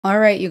All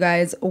right, you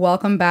guys,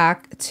 welcome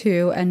back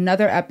to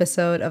another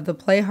episode of the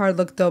Play Hard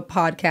Look Dope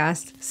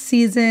podcast,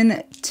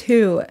 season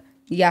 2.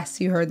 Yes,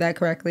 you heard that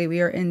correctly.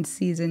 We are in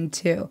season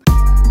 2.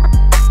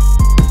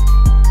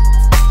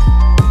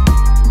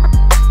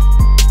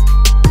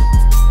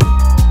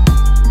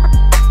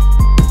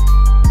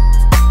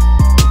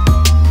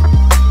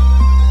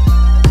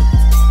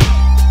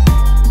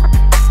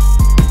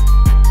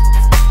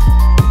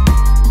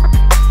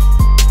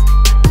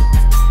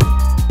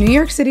 New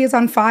York City is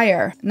on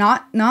fire.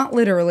 Not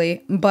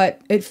literally,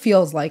 but it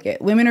feels like it.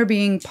 Women are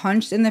being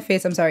punched in the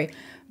face.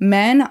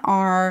 Men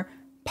are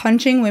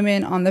punching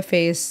women on the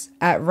face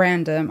at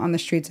random on the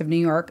streets of New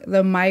York.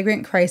 The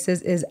migrant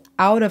crisis is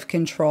out of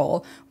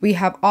control. We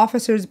have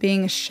officers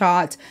being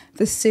shot.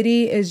 The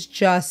city is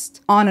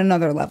just on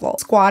another level.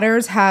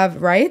 Squatters have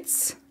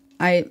rights.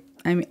 I'm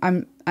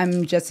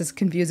just as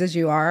confused as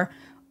you are.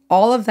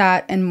 All of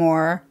that and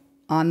more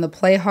on the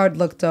Play Hard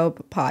Look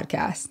Dope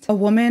podcast. A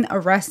woman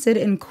arrested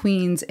in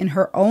Queens in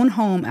her own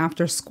home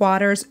after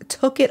squatters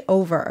took it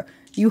over.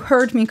 You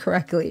heard me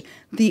correctly.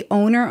 The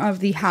owner of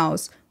the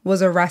house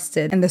was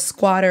arrested and the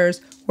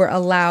squatters were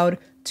allowed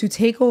to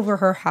take over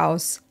her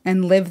house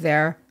and live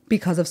there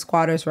because of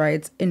squatters'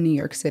 rights in New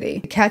York City.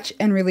 Catch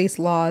and release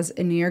laws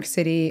in New York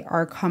City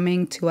are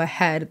coming to a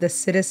head. The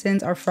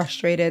citizens are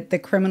frustrated. The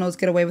criminals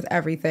get away with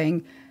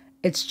everything.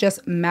 It's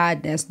just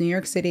madness. New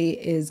York City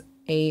is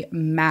a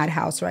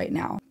madhouse right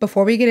now.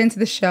 Before we get into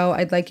the show,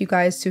 I'd like you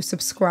guys to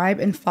subscribe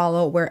and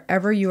follow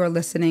wherever you are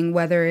listening,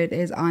 whether it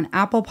is on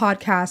Apple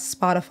Podcasts,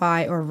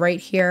 Spotify, or right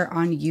here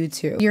on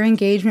YouTube. Your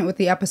engagement with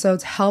the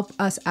episodes help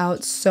us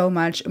out so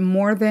much,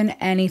 more than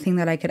anything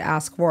that I could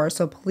ask for.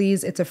 So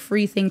please, it's a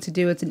free thing to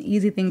do. It's an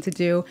easy thing to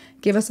do.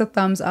 Give us a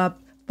thumbs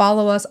up.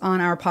 Follow us on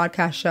our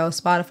podcast show,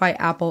 Spotify,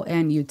 Apple,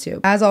 and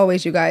YouTube. As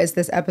always, you guys,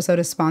 this episode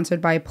is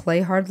sponsored by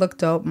Play Hard Look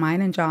Dope,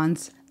 mine and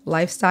John's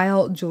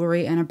lifestyle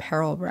jewelry and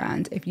apparel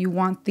brand. If you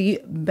want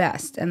the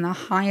best and the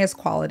highest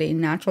quality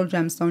natural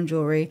gemstone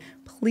jewelry,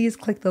 please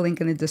click the link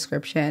in the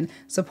description.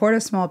 Support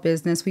a small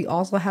business. We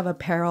also have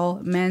apparel,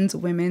 men's,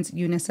 women's,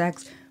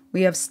 unisex.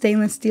 We have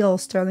stainless steel,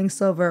 sterling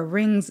silver,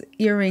 rings,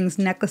 earrings,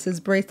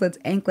 necklaces, bracelets,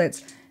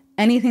 anklets.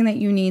 Anything that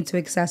you need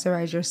to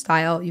accessorize your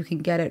style, you can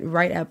get it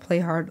right at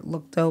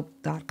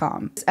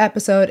PlayHardLookDope.com. This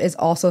episode is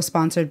also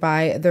sponsored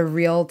by the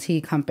Ryl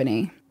Tea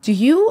Company. Do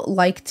you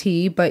like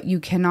tea, but you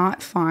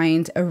cannot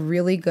find a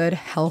really good,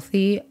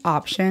 healthy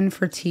option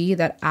for tea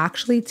that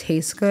actually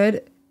tastes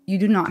good? You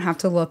do not have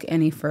to look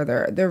any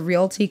further. The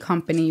Ryl Tea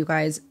Company, you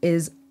guys,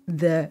 is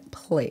the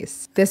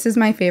place. This is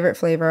my favorite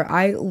flavor.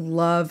 I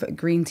love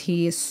green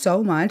tea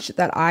so much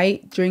that I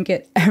drink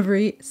it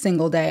every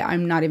single day.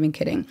 I'm not even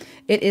kidding.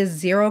 It is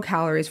 0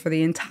 calories for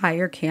the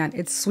entire can.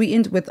 It's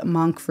sweetened with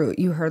monk fruit.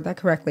 You heard that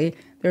correctly.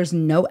 There's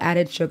no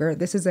added sugar.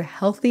 This is a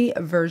healthy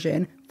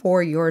version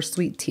for your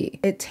sweet tea.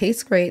 It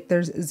tastes great.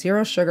 There's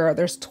 0 sugar.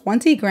 There's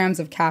 20 grams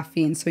of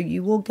caffeine, so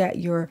you will get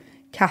your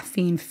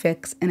caffeine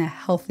fix in a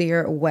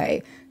healthier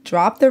way.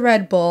 Drop the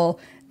Red Bull,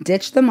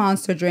 ditch the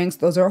monster drinks.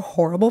 Those are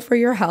horrible for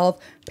your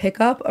health.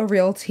 Pick up a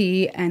Ryl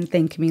tea and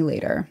thank me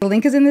later. The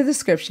link is in the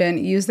description.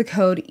 Use the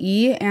code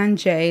E and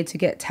J to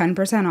get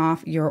 10%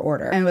 off your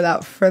order. And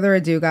without further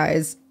ado,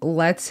 guys,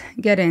 let's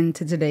get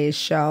into today's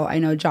show. I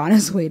know John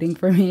is waiting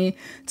for me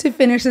to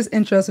finish this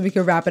intro so we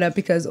can wrap it up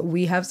because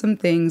we have some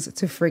things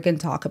to freaking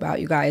talk about,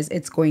 you guys.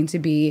 It's going to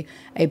be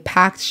a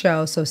packed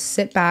show, so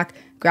sit back,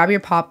 grab your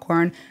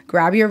popcorn,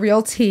 grab your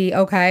Ryl tea,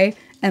 okay?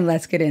 And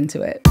let's get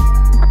into it.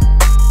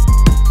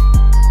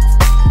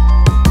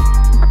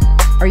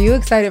 Are you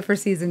excited for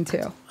season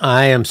 2?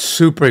 I am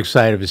super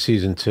excited for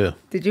season 2.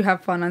 Did you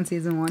have fun on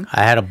season 1?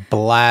 I had a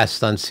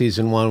blast on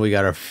season 1. We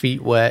got our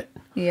feet wet.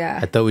 Yeah.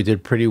 I thought we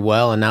did pretty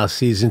well. And now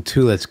season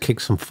 2, let's kick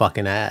some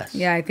fucking ass.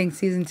 Yeah, I think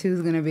season 2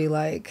 is going to be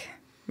like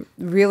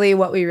really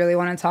what we really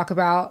want to talk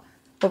about,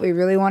 what we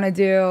really want to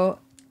do,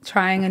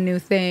 trying a new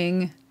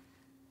thing,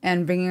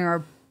 and bringing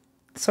our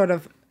sort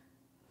of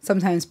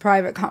sometimes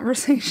private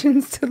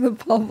conversations to the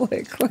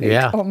public. Like,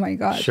 yeah. Oh my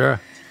God. Sure.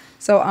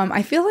 So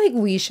I feel like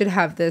we should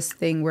have this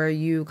thing where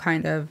you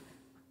kind of,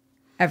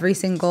 every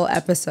single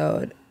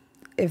episode,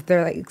 if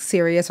they're like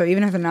serious or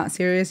even if they're not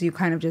serious, you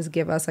kind of just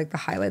give us like the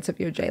highlights of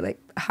your day,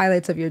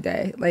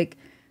 like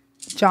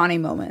Johnny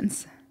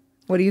moments.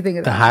 What do you think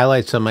of that? The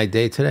highlights of my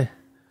day today?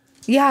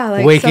 Yeah.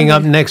 Like waking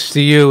up next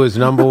to you is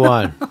number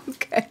 1.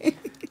 Okay.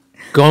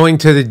 Going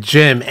to the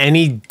gym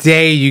any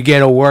day you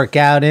get a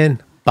workout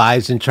in,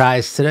 buys and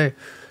tries today,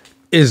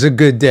 is a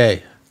good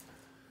day.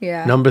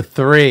 Yeah. Number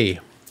 3.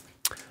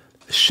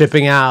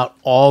 Shipping out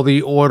all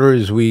the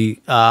orders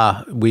we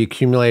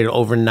accumulated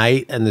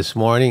overnight and this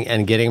morning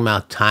and getting them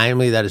out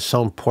timely. That is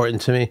so important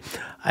to me.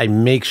 I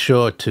make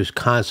sure to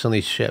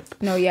constantly ship.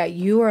 No, yeah,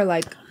 you are.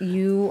 I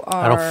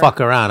don't fuck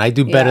around. I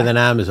do better than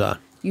Amazon.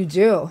 You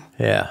do.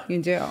 Yeah.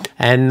 You do.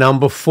 And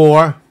number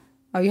 4.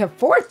 Oh, you have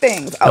 4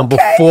 things. Okay. Number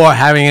 4,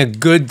 having a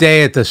good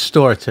day at the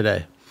store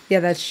today. Yeah,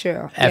 that's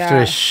true. After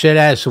a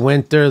shit-ass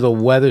winter, the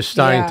weather's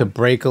starting to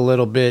break a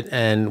little bit,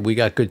 and we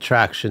got good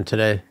traction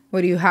today.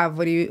 What do you have?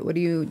 What do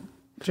you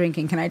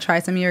drinking. Can I try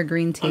some of your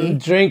green tea? I'm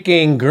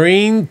drinking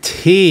green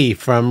tea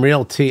from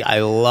Ryl Tea. I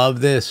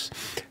love this.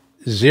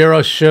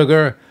 0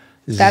 sugar,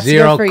 That's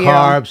 0 good for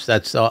carbs.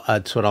 That's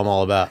what I'm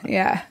all about.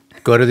 Yeah.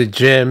 Go to the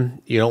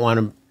gym. You don't want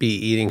to be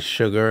eating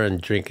sugar and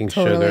drinking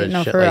sugar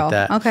and shit like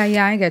that. Okay,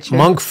 yeah, I get you.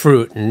 Monk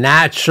fruit,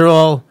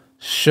 natural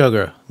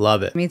sugar.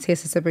 Love it. Let me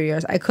taste a sip of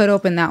yours. I could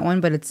open that one,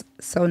 but it's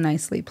so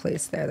nicely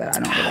placed there that I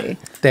don't really.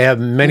 They have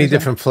many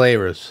different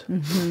flavors.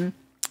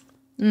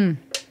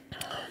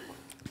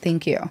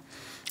 Thank you.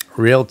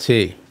 Ryl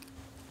Tea.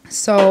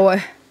 So,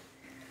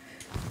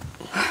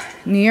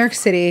 New York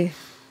City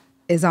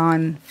is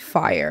on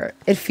fire.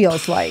 It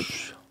feels like.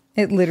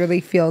 It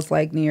literally feels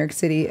like New York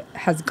City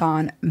has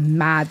gone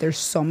mad. There's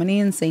so many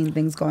insane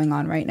things going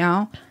on right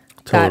now.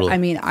 Totally. That, I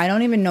mean, I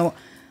don't even know.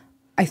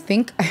 I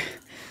think,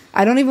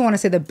 I don't even want to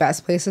say the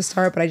best place to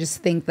start, but I just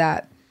think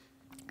that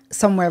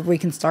somewhere we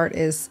can start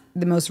is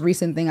the most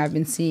recent thing I've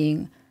been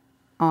seeing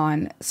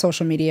on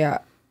social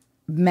media.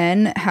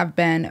 Men have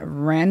been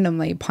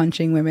randomly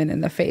punching women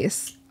in the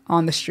face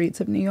on the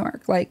streets of New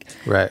York. Like,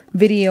 right.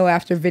 Video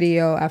after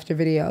video after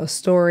video.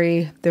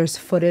 Story. There's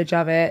footage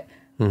of it.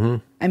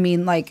 I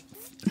mean, like,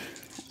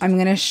 I'm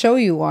going to show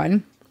you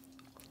one.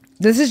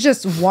 This is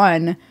just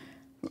one.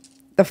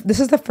 This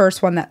is the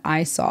first one that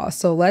I saw.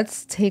 So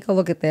let's take a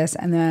look at this,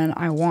 and then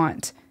I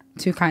want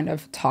to kind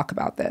of talk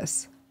about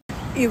this.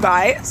 You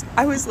guys,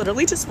 I was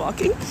literally just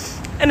walking,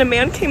 and a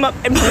man came up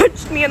and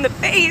punched me in the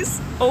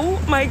face.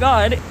 Oh my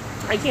God.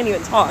 I can't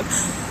even talk.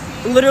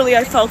 Literally,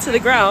 I fell to the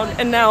ground,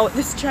 and now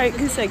this giant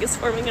goose egg is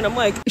forming, and I'm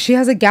like... She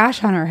has a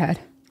gash on her head.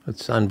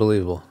 It's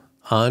unbelievable.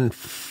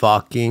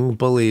 Unfucking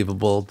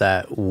believable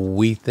that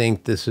we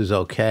think this is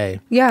okay.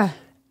 Yeah.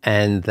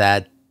 And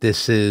that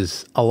this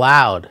is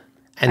allowed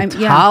and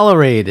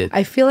tolerated.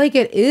 I feel like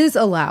it is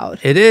allowed.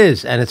 It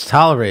is, and it's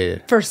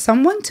tolerated. For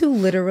someone to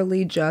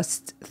literally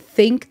just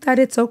think that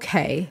it's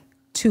okay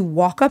to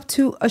walk up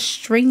to a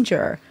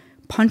stranger,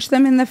 punch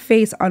them in the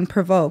face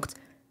unprovoked,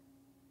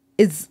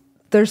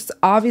 there's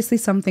obviously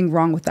something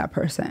wrong with that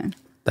person.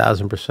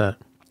 1000%.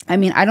 I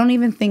mean, I don't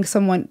even think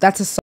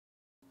that is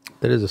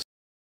a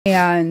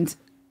and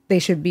they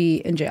should be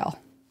in jail.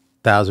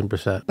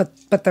 1000%.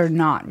 But they're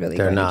not really.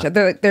 They're not.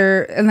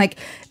 They're and like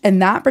in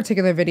that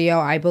particular video,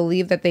 I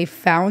believe that they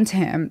found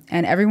him,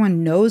 and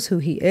everyone knows who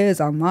he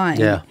is online.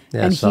 Yeah,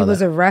 and he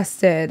was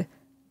arrested,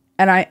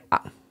 and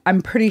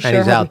I'm pretty sure and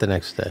he's out the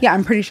next day. Yeah,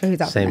 I'm pretty sure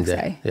he's out Same the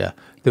next day. Yeah,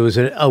 there was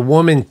a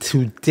woman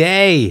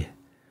today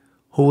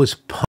who was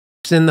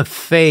punched in the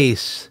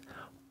face,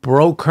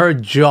 broke her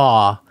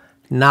jaw,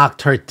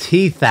 knocked her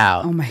teeth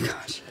out. Oh my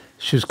gosh.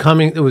 She was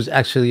coming, it was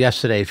actually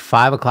yesterday,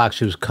 5 o'clock.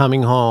 She was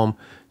coming home.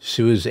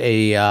 She was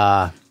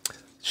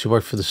she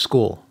worked for the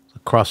school, a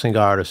crossing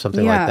guard or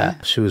something like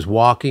that. She was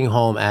walking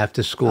home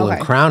after school in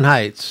Crown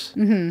Heights.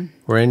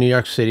 We're in New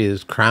York City,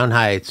 there's Crown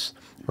Heights.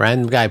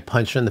 Random guy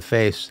punched her in the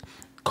face,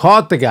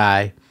 caught the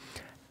guy,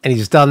 and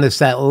he's done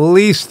this at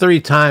least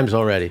 3 times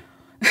already.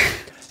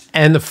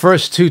 And the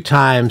first 2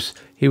 times,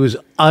 he was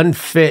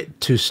unfit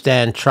to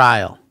stand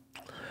trial.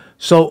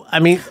 So, I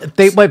mean,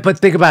 but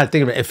think about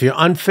it. If you're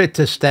unfit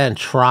to stand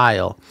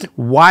trial,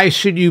 why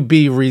should you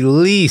be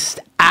released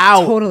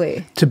out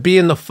to be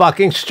in the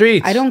fucking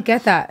streets? I don't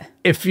get that.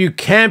 If you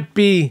can't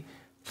be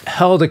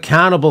held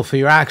accountable for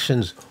your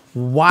actions,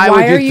 why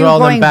would you throw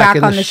them back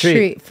in the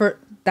street?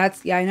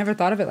 I never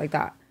thought of it like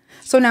that.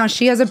 So now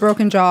she has a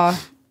broken jaw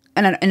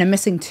and a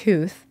missing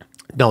tooth.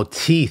 No,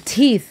 teeth.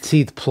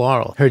 Teeth,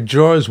 plural. Her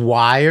jaw's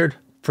wired.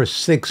 For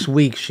 6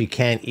 weeks, she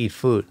can't eat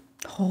food.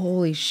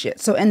 Holy shit.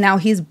 So, and now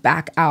he's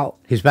back out.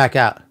 He's back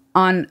out.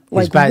 On,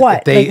 like,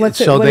 what?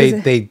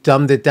 They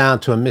dumbed it down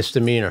to a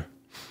misdemeanor.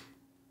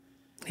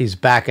 He's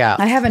back out.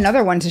 I have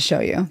another one to show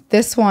you.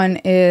 This one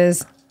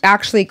is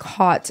actually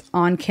caught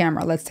on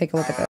camera. Let's take a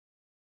look at this.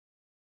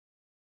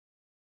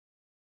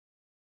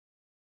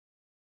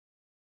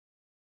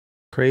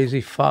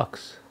 Crazy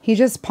fucks. He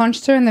just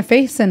punched her in the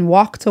face and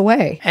walked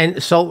away.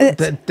 And so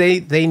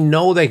they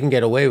know they can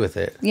get away with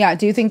it. Yeah.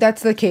 Do you think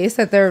that's the case?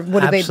 That they're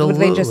what do they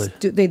just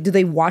do? Do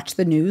they watch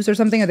the news or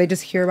something, or they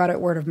just hear about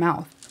it word of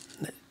mouth?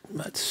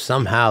 But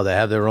somehow they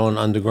have their own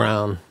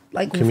underground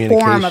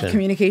form of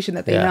communication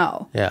that they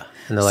know. Yeah,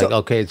 and they're like,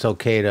 okay, it's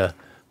okay to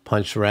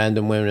punch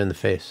random women in the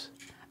face.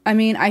 I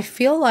mean, I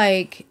feel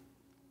like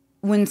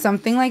when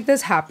something like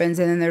this happens,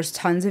 and then there's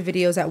tons of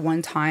videos at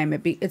one time,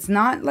 it's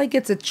not like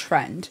it's a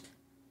trend.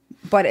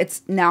 But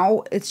it's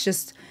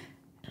just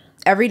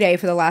every day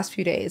for the last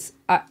few days,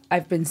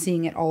 I've been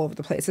seeing it all over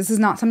the place. This is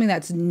not something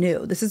that's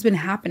new. This has been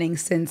happening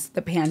since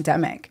the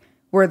pandemic,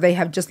 where they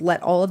have just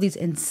let all of these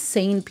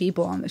insane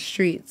people on the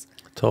streets.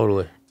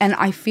 Totally. And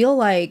I feel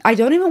like, I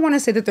don't even want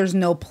to say that there's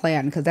no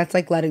plan, because that's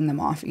like letting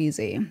them off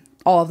easy.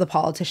 All of the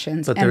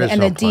politicians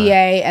and the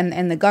DA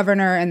and the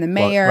governor and the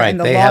mayor and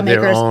the lawmakers. They have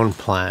their own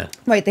plan.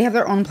 Right, they have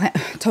their own plan.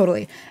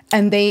 Totally.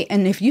 And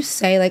if you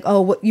say like,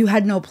 oh, you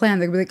had no plan,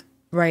 they'll be like,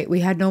 right, we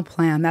had no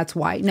plan. That's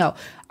why. No,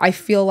 I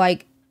feel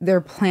like their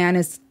plan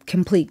is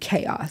complete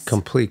chaos.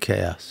 Complete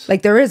chaos.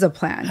 Like there is a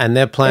plan. And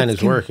their plan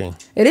is working.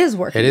 It is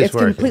working. It's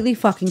completely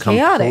fucking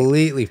chaotic.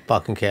 Completely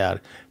fucking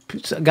chaotic.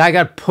 A guy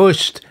got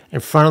pushed in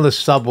front of the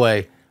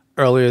subway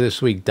earlier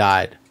this week.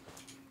 Died.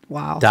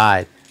 Wow.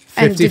 Died.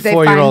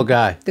 54-year-old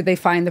guy. Did they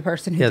find the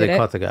person who did it? Yeah, they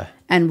caught the guy.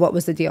 And what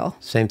was the deal?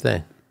 Same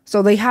thing.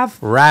 So they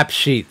have rap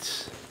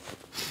sheets.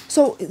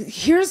 So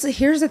here's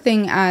the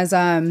thing. As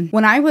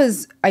when I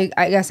was, I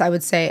guess I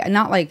would say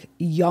not like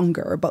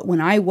younger, but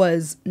when I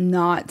was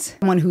not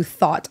someone who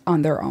thought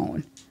on their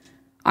own,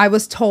 I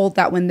was told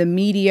that when the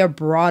media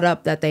brought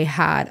up that they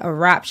had a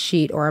rap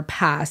sheet or a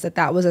past,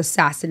 that was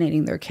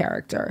assassinating their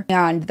character,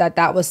 and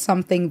that was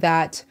something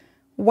that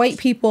white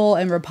people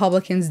and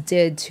Republicans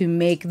did to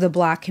make the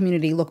black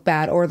community look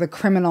bad or the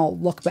criminal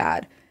look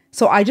bad.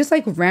 So I just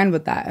like ran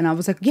with that, and I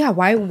was like, yeah,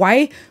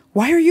 why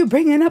are you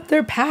bringing up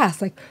their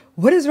past? Like,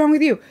 what is wrong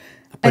with you?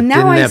 But and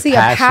now I see a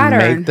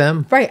pattern. Make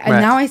them? Right.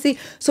 And now I see.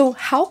 So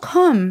how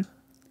come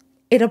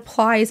it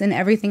applies in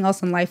everything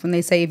else in life when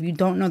they say if you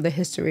don't know the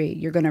history,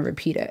 you're going to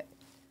repeat it?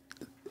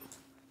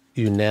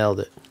 You nailed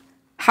it.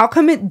 How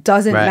come it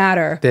doesn't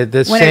matter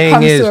the when it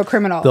comes to a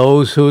criminal?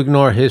 Those who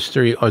ignore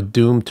history are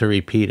doomed to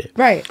repeat it.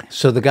 Right.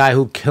 So the guy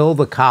who killed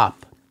the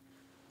cop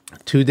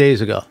 2 days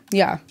ago.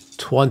 Yeah.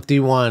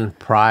 21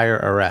 prior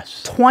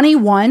arrests.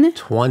 21?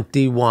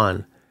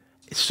 21.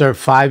 Served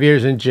 5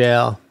 years in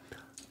jail.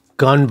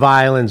 Gun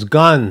violence.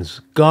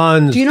 Guns.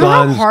 Do you know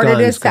how hard it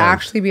is to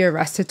actually be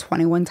arrested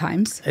 21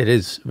 times? It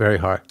is very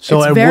hard.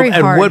 So it's very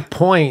hard. At what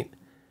point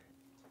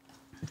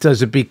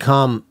does it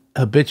become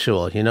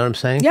habitual? You know what I'm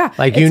saying? Yeah.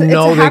 Like they're going to do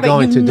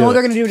it. You know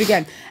they're going to do it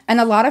again. And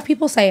a lot of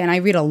people say, and I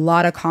read a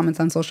lot of comments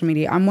on social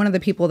media, I'm one of the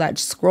people that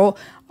scroll.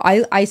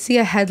 I see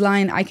a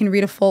headline, I can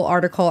read a full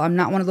article. I'm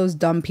not one of those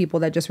dumb people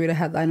that just read a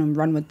headline and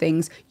run with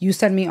things. You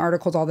send me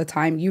articles all the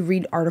time. You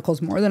read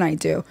articles more than I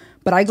do.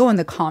 But I go in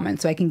the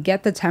comments so I can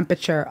get the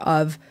temperature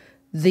of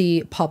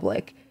the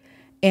public.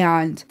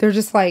 And they're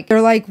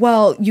like,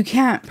 well, you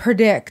can't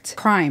predict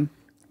crime.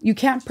 You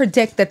can't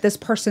predict that this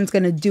person's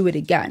going to do it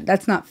again.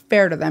 That's not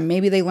fair to them.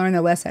 Maybe they learned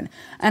their lesson.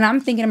 And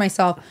I'm thinking to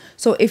myself,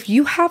 so if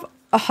you have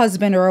a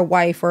husband or a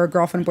wife or a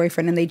girlfriend,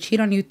 boyfriend, and they cheat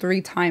on you 3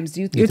 times,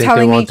 you're think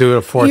telling they me won't do it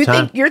a 4th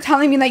time? You're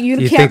telling me that you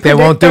can't think they predict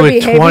won't do their it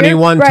behavior?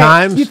 21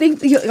 times? You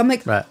think I'm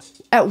like,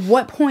 at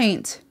what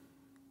point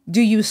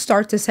do you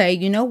start to say,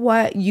 you know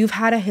what, you've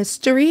had a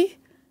history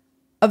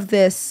of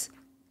this,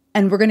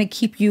 and we're going to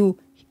keep you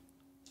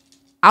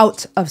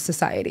out of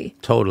society?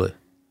 Totally.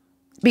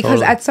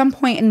 Because at some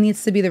point it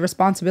needs to be the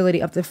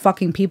responsibility of the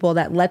fucking people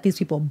that let these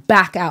people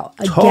back out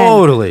again.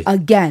 Totally.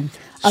 Again.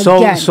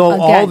 So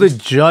all the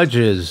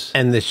judges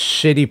and the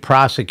shitty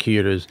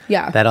prosecutors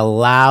that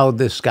allowed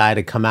this guy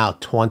to come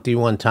out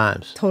 21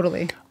 times.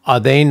 Totally. Are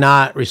they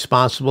not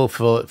responsible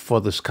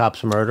for this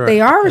cop's murder? They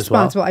are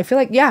responsible. Well? I feel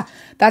like,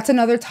 that's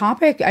another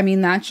topic. I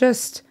mean, that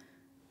just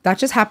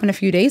happened a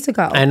few days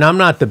ago. And I'm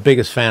not the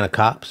biggest fan of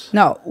cops.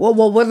 No.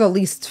 Well, we're the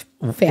least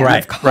fan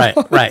of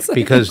cops. Right.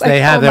 Because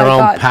they have their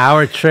own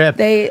power trip.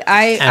 And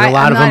a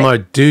lot of them are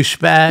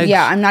douchebags.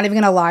 Yeah, I'm not even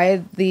going to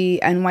lie. The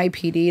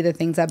NYPD, the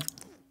things that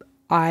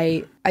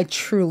I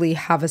truly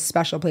have a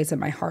special place in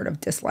my heart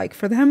of dislike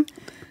for them.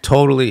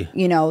 Totally.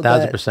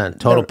 1,000%.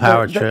 Total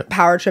power trip. The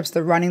power trips,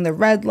 they're running the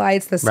red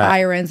lights, the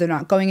sirens, they're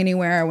not going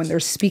anywhere. When they're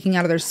speaking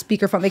out of their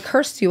speakerphone, they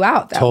cursed you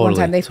out that one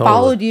time. They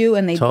followed you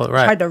and they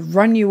tried to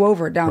run you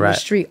over down the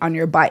street on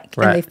your bike.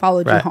 And they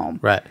followed you home.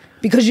 Right.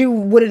 Because you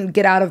wouldn't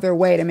get out of their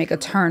way to make a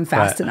turn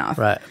fast enough.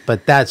 Right.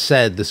 But that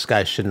said, this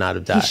guy should not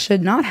have died. He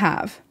should not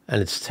have.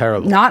 And it's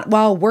terrible. Not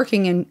while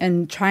working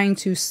and trying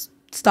to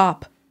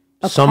stop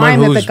a crime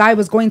that the guy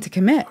was going to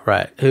commit.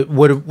 Right.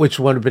 Which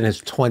would have been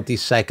his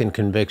 22nd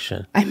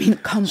conviction. I mean,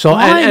 come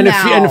on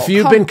if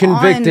you've been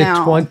convicted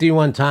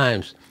 21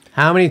 times,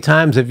 how many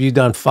times have you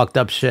done fucked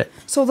up shit?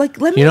 So let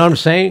me... You know what I'm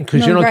saying?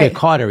 Because you don't get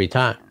caught every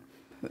time.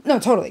 No,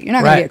 totally. You're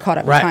not going to get caught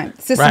every time.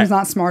 The system's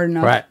not smart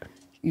enough. Right.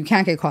 You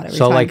can't get caught every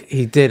time. So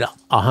he did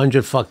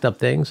 100 fucked up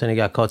things and he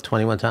got caught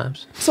 21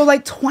 times? So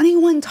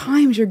 21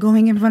 times you're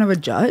going in front of a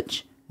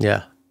judge?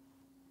 Yeah.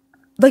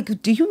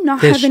 Do you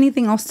not have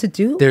anything else to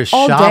do? There's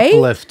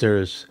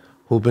shoplifters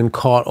who've been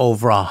caught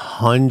over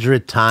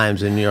 100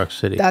 times in New York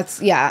City. I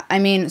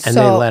mean, and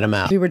they let them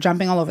out. We were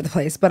jumping all over the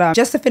place, but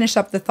just to finish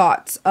up the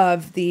thoughts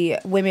of the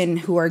women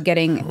who are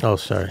getting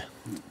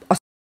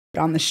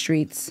on the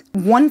streets.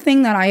 One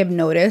thing that I have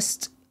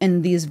noticed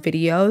in these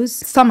videos,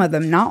 some of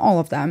them, not all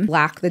of them,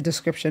 lack the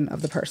description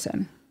of the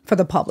person for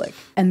the public,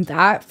 and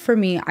that for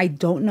me, I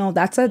don't know.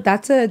 That's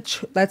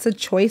a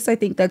choice I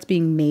think that's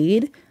being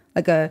made,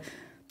 like a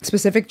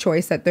specific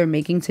choice that they're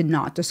making to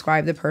not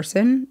describe the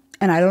person,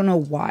 and I don't know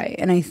why.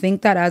 And I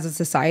think that as a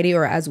society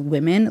or as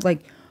women,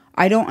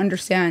 I don't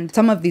understand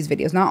some of these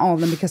videos, not all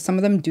of them, because some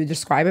of them do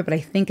describe it, but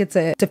I think it's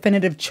a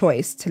definitive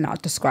choice to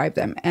not describe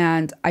them.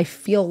 And I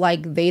feel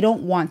like they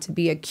don't want to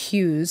be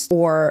accused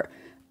or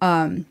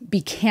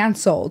be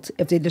canceled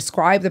if they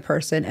describe the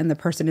person and the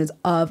person is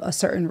of a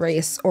certain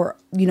race or,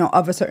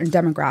 of a certain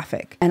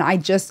demographic. And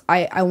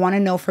I want to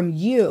know from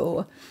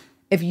you,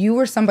 if you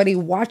were somebody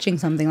watching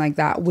something like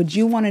that, would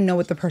you want to know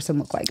what the person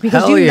looked like?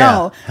 Because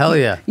Hell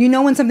yeah. You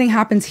know when something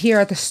happens here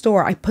at the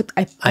store, I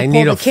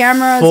need the a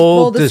cameras,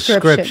 full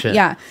description.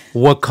 Yeah.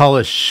 What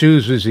color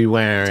shoes was he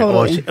wearing?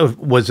 Totally. Or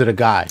was it a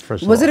guy?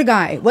 First of all, was it a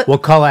guy?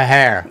 What color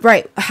hair?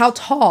 Right. How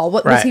tall?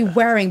 What was Right. he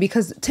wearing?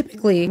 Because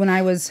typically when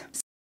I was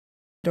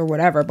or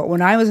whatever, but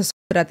when I was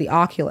at the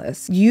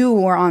Oculus, you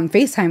were on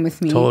FaceTime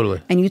with me.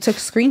 Totally. And you took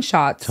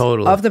screenshots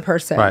of the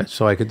person. Right.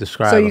 So I could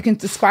describe So them. you can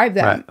describe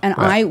them. Right. And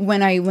Right.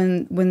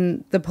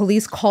 when the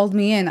police called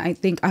me in, I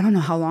don't know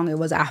how long it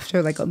was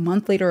after, like a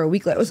month later or a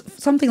week later, it was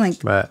something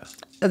like Right.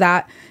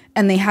 that.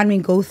 And they had me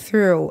go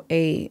through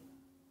a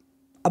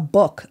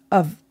book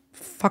of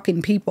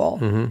fucking people.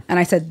 Mm-hmm. And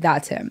I said,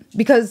 that's him.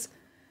 Because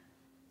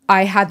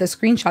I had the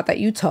screenshot that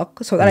you took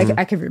so that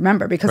I could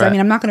remember. Because, Right. I mean,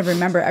 I'm not going to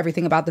remember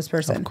everything about this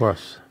person. Of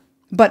course.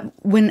 But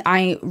when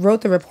I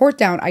wrote the report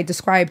down, I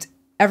described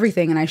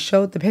everything and I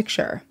showed the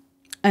picture.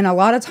 And a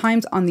lot of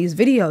times on these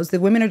videos, the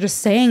women are just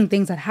saying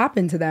things that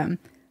happened to them.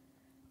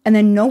 And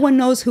then no one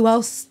knows who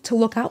else to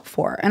look out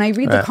for. And I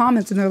read the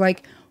comments and they're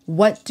like,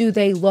 what do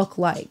they look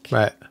like?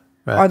 Right.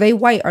 Right. Are they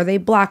white? Are they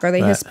black? Are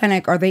they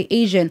Hispanic? Are they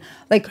Asian?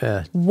 Like,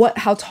 what?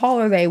 How tall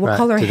are they? What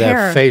color Do they hair?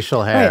 have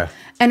facial hair? Right.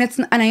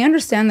 And I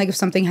understand, like, if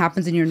something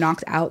happens and you're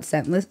knocked out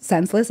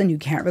senseless and you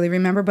can't really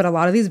remember, but a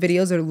lot of these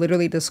videos are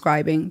literally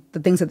describing the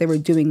things that they were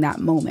doing that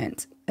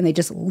moment, and they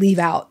just leave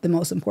out the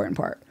most important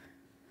part.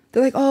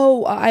 They're like,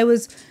 oh, I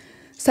was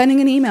sending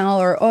an email,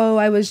 or oh,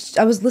 I was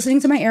listening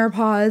to my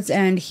AirPods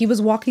and he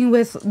was walking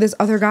with this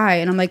other guy,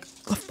 and I'm like,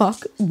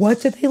 fuck,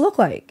 what did they look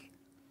like?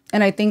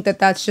 And I think that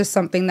that's just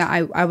something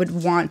that I would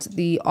want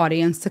the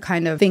audience to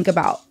kind of think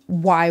about,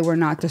 why we're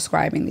not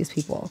describing these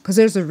people. Because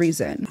there's a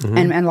reason.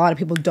 And a lot of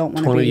people don't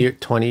want to be.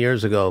 20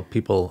 years ago,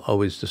 people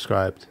always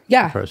described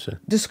the person.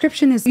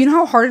 Description is, you know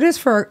how hard it is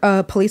for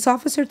a police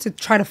officer to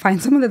try to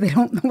find someone that they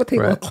don't know what they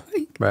look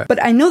like? Right.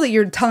 But I know that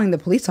you're telling the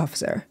police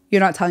officer.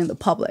 You're not telling the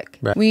public.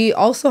 Right. We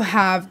also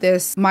have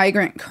this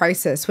migrant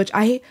crisis, which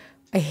I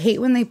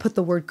hate when they put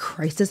the word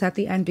crisis at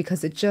the end,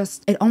 because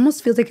it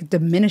almost feels like it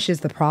diminishes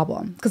the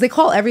problem. Because they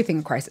call everything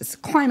a crisis.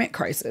 Climate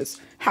crisis,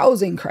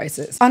 housing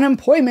crisis,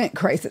 unemployment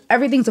crisis.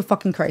 Everything's a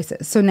fucking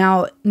crisis. So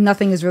now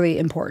nothing is really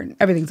important.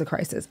 Everything's a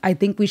crisis. I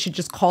think we should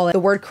just call it, the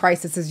word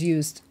crisis is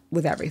used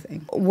with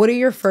everything. What are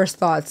your first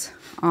thoughts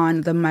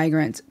on the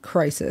migrant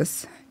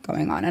crisis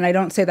going on? And I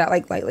don't say that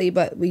like lightly,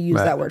 but we use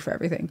that word for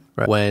everything.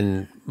 Right.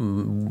 When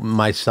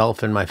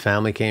myself and my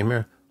family came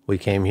here, we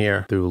came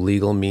here through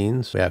legal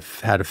means. We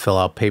had to fill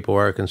out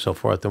paperwork and so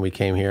forth, and we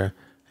came here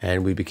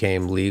and we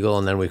became legal,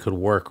 and then we could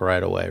work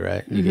right away,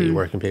 right? You get your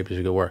working papers,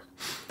 you could work.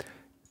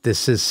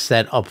 This is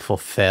set up for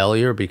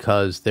failure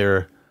because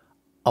they're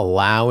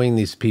allowing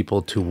these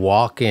people to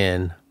walk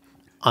in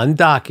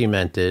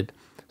undocumented.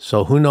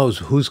 So who knows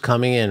who's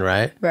coming in,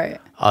 right? Right.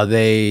 Are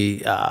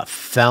they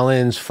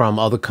felons from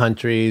other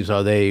countries?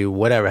 Are they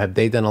whatever? Have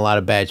they done a lot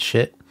of bad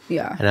shit?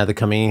 Yeah. And are they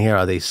coming in here?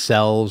 Are they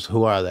cells?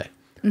 Who are they?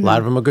 A lot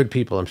of them are good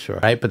people, I'm sure,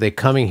 right? But they're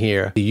coming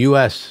here. The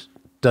U.S.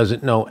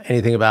 doesn't know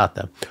anything about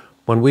them.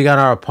 When we got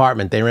our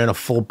apartment, they ran a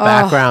full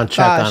background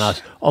check on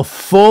us. A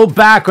full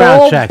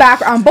background check.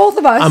 On both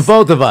of us. On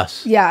both of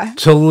us. Yeah.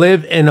 To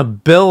live in a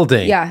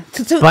building. Yeah.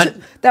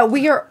 That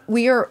we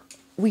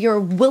are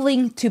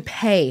willing to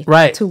pay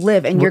to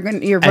live, and you're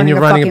running a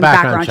fucking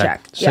background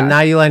check. So now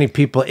you're letting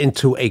people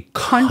into a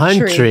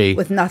country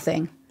with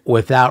nothing.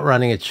 Without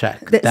running a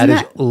check. That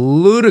is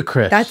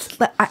ludicrous.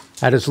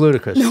 That is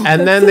ludicrous. No,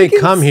 and then they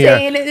come here,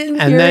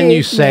 and then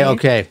you say,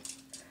 okay,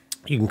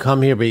 you can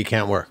come here, but you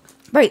can't work.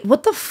 Right.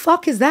 What the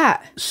fuck is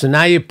that? So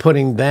now you're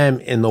putting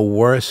them in the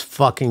worst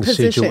fucking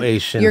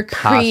situation You're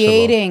possible.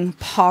 creating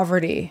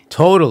poverty.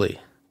 Totally.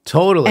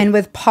 And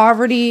with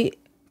poverty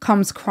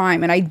comes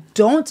crime. And I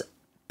don't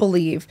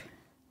believe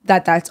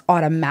that that's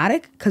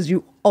automatic, because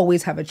you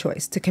always have a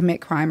choice to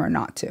commit crime or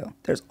not to.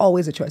 There's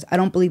always a choice. I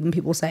don't believe when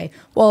people say,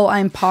 well,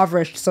 I'm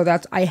impoverished, so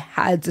I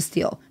had to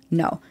steal.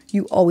 No,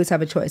 you always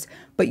have a choice.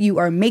 But you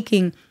are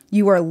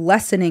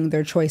lessening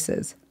their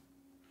choices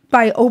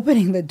by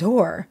opening the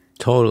door.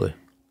 Totally.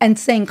 And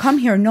saying, come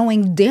here,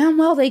 knowing damn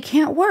well they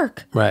can't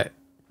work. Right.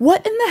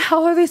 What in the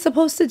hell are they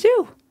supposed to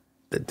do?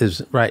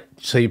 Right.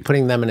 So you're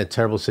putting them in a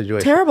terrible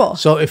situation. Terrible.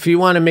 So if you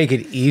want to make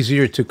it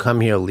easier to come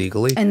here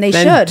legally, and they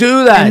then should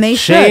do that. And they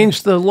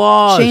change the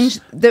laws.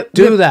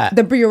 Do that.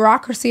 The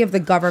bureaucracy of the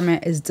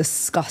government is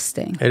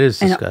disgusting. It is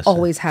disgusting. And it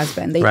always has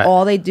been.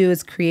 All they do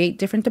is create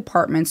different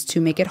departments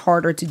to make it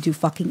harder to do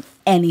fucking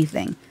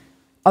anything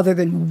other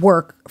than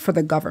work for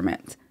the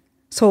government.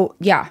 So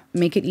yeah,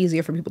 make it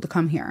easier for people to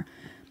come here.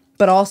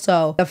 But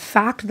also the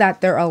fact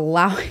that they're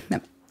allowing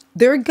them,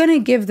 they're going to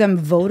give them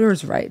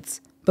voters' rights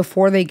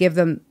before they give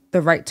them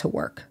the right to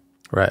work.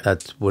 Right.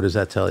 What does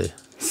that tell you?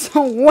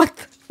 So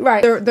what?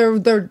 Right.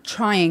 They're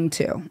trying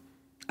to.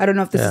 I don't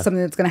know if this is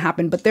something that's going to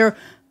happen, but they're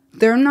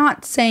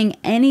not saying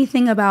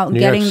anything about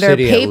getting their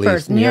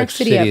papers. New York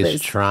City is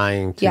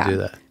trying to do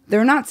that.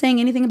 They're not saying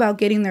anything about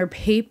getting their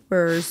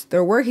papers,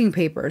 their working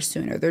papers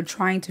sooner. They're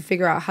trying to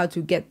figure out how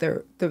to get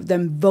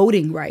them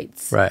voting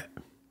rights. Right.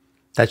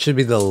 That should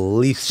be the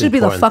least should be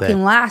the important fucking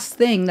thing. last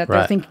thing that they're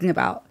Right. thinking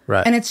about.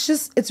 Right. And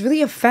it's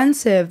really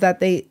offensive that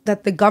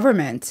the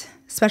government,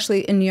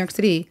 especially in New York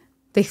City,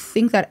 they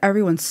think that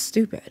everyone's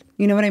stupid.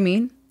 You know what I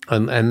mean?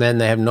 And then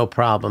they have no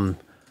problem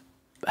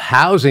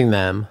housing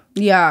them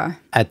Yeah.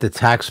 at the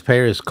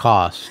taxpayer's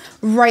cost.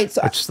 Right.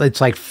 So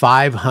It's like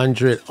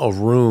 $500 a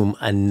room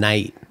a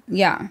night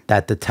yeah.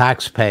 that the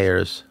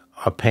taxpayers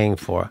are paying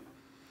for.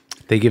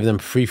 They give them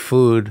free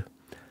food,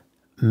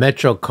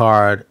 Metro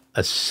card,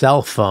 a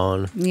cell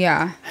phone,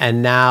 Yeah.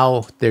 and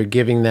now they're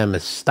giving them a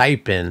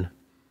stipend,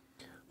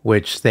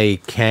 which they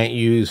can't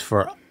use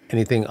for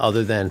anything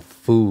other than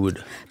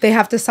food. They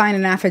have to sign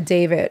an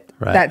affidavit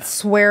Right. that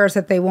swears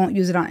that they won't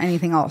use it on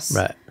anything else.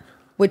 Right,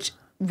 Which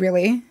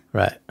really?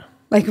 right.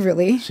 Like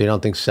really? So you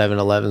don't think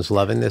 7-Eleven's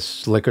loving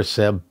this liquor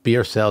sale,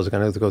 beer sales are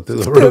going to go through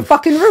the The roof?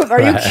 fucking roof. Are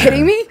you Right.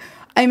 kidding me?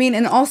 I mean,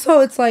 and also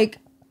it's like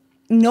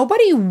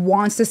nobody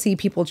wants to see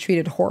people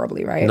treated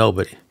horribly, right?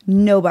 Nobody.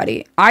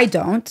 Nobody. I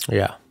don't.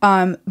 Yeah.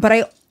 But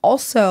I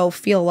also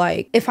feel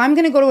like if I'm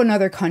going to go to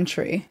another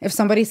country, if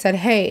somebody said,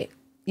 "Hey,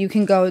 you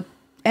can go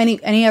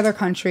any other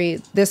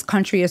country. This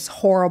country is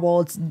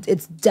horrible.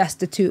 It's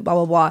destitute, blah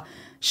blah blah."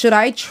 Should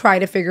I try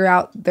to figure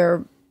out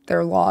their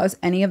laws,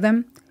 any of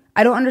them?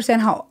 I don't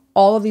understand how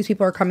all of these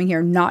people are coming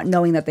here not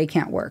knowing that they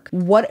can't work.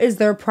 What is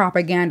their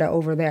propaganda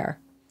over there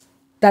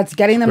that's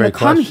getting them to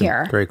come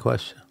here? Great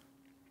question.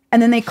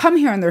 And then they come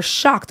here and they're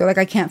shocked. They're like,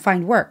 I can't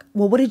find work.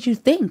 Well, what did you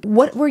think?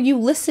 What were you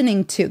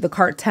listening to? The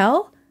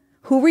cartel?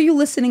 Who were you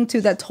listening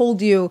to that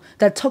told you,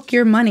 that took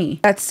your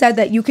money, that said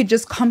that you could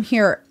just come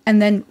here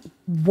and then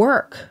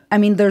work? I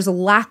mean, there's a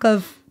lack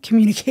of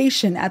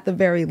communication at the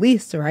very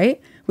least, right?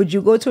 Would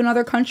you go to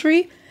another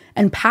country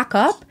and pack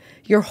up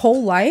your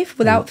whole life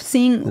without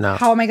seeing No.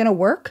 how am I going to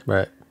work?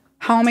 Right.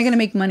 How am I going to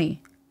make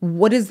money?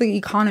 What is the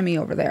economy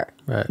over there?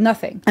 Right.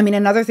 Nothing. I mean,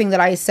 another thing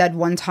that I said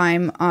one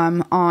time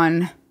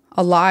on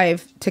a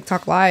live,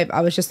 TikTok live,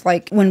 I was just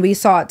like, when we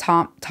saw at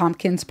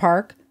Tompkins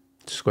Park,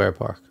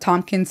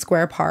 Tompkins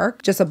Square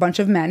Park, just a bunch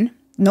of men,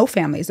 no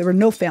families. There were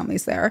no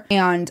families there.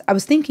 And I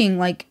was thinking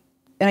like,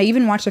 and I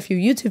even watched a few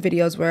YouTube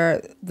videos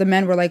where the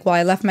men were like, well,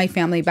 I left my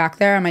family back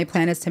there and my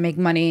plan is to make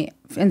money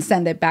and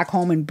send it back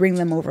home and bring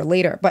them over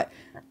later. But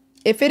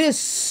if it is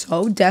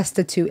so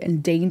destitute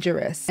and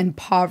dangerous and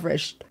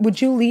impoverished,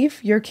 would you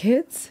leave your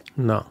kids?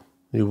 No.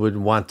 You would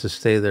want to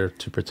stay there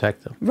to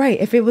protect them. Right.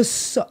 If it was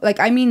so, like,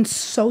 I mean,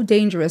 so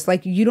dangerous,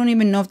 like you don't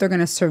even know if they're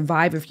going to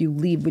survive if you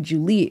leave. Would you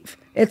leave?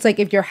 It's like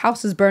if your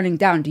house is burning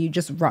down, do you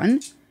just run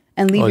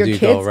and leave your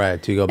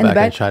kids? Do you go back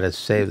and try to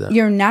save them?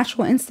 Your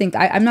natural instinct.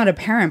 I'm not a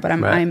parent, but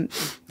I'm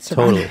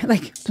surrounded. Totally.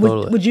 Like,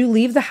 Totally. would you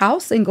leave the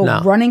house and go No.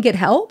 run and get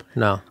help?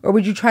 No. Or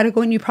would you try to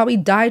go in? You probably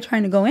die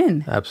trying to go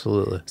in.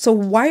 Absolutely. So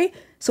why?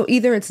 So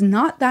either it's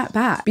not that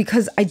bad,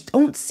 because I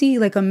don't see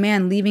like a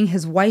man leaving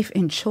his wife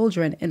and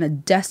children in a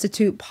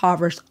destitute,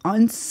 impoverished,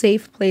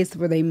 unsafe place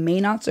where they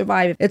may not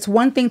survive. It's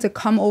one thing to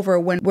come over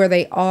when where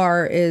they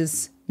are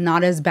is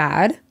not as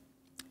bad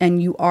and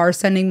you are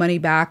sending money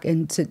back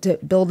and to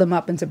build them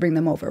up and to bring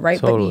them over, right?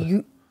 Totally.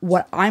 But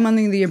what I'm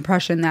under the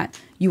impression that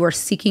you are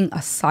seeking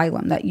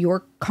asylum, that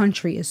your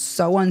country is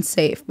so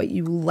unsafe, but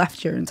you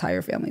left your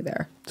entire family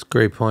there. It's a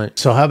great point.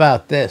 So how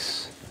about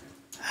this?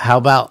 How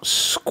about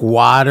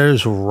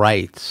squatters'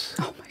 rights?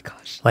 Oh my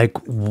gosh. Like,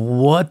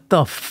 what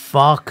the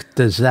fuck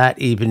does that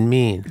even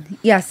mean?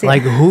 Yes.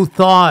 Like, who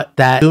thought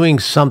that doing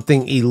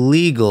something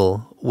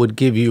illegal would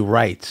give you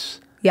rights?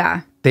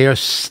 Yeah. They are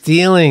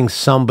stealing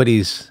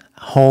somebody's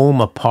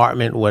home,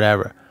 apartment,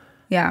 whatever.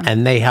 Yeah.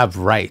 And they have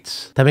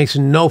rights. That makes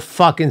no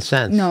fucking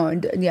sense. No,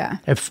 yeah.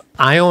 If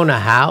I own a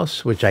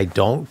house, which I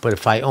don't, but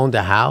if I owned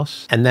a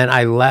house and then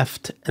I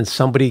left and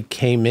somebody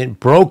came in,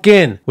 broke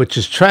in, which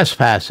is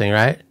trespassing,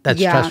 right?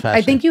 That's trespassing.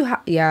 I think you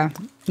have, yeah.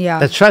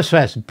 That's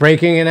trespassing,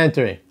 breaking and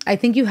entering. I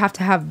think you have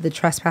to have the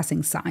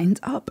trespassing signs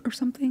up or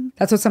something.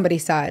 That's what somebody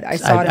said. I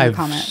saw it in the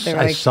comment. They were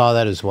I like, saw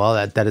that as well.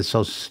 That is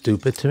so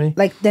stupid to me.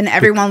 like then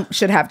everyone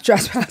should have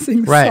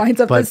trespassing Right, signs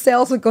up. The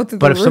sales would go through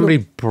the But roof. if somebody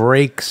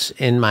breaks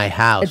in my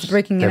house, It's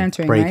breaking and they're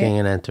entering, breaking right?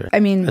 and entering. I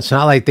mean- it's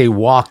not like they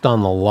walked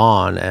on the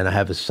lawn and I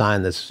have a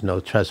sign that says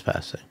no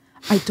trespassing.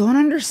 I don't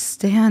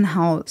understand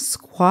how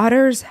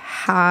squatters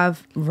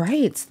have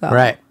rights though.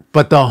 Right.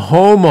 But the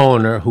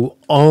homeowner who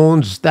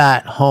owns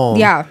that home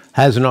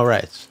has no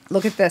rights.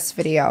 Look at this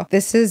video.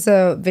 This is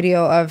a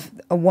video of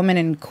a woman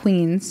in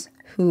Queens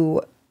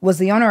who was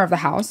the owner of the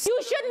house. You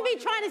shouldn't be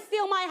trying to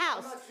steal my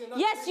house.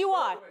 Yes, you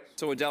are.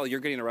 So Adele, you're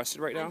getting arrested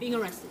right now? Being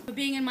arrested for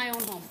being in my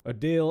own home.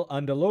 Adele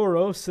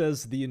Andaloro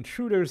says the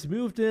intruders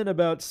moved in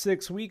about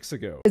 6 weeks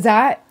ago. Is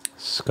that?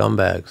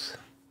 Scumbags.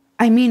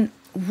 I mean,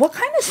 what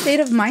kind of state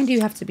of mind do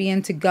you have to be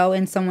in to go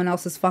in someone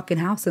else's fucking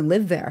house and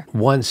live there?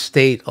 One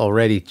state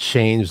already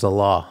changed the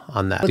law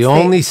on that. What the state?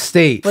 only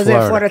state. Was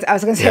Florida. it Florida? I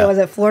was going to say, was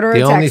it Florida or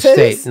the only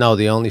Texas? state. No,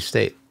 the only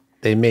state.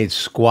 They made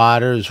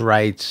squatters'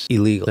 rights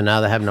illegal. So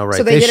now they have no rights.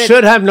 So they they did it-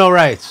 should have no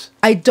rights.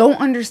 I don't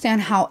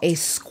understand how a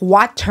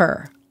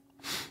squatter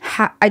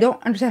I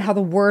don't understand how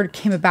the word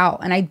came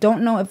about, and I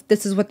don't know if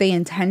this is what they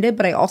intended,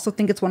 but I also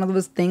think it's one of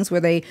those things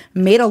where they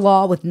made a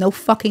law with no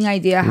fucking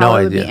idea how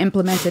it would be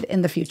implemented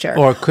in the future,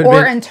 or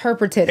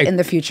interpreted in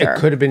the future. It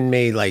could have been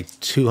made like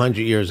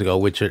 200 years ago,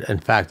 which in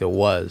fact it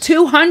was.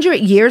 200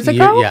 years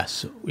ago?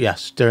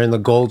 Yes, during the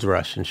gold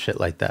rush and shit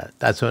like that.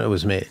 That's when it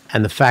was made.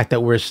 And the fact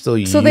that we're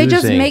still so they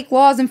just make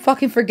laws and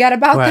fucking forget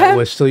about them?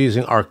 We're still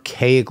using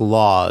archaic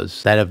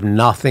laws that have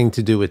nothing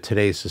to do with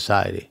today's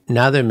society.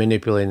 Now they're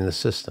manipulating the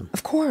system.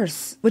 Of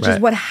course, which is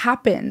what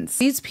happens.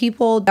 These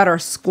people that are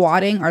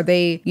squatting, are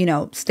they,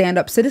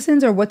 stand-up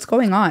citizens, or what's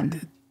going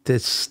on? They're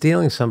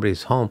stealing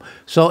somebody's home.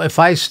 So if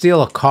I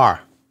steal a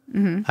car,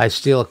 and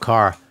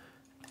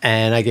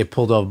I get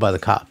pulled over by the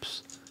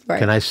cops,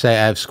 can I say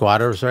I have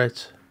squatters'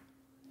 rights?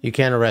 You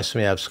can't arrest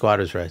me, I have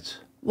squatters' rights.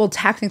 Well,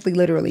 technically,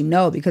 literally,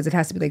 no, because it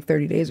has to be like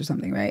 30 days or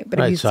something, right? But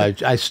right, so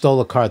I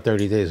stole a car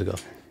 30 days ago.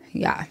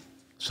 Yeah.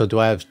 So do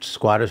I have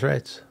squatters'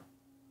 rights?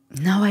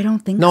 No, I don't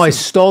think so. No, I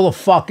stole a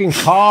fucking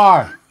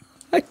car.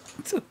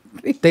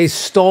 They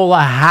stole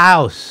a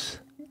house.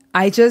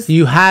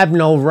 You have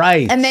no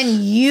rights. And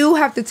then you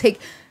have to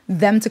take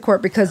them to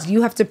court because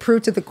you have to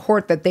prove to the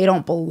court that they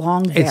don't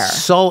belong there.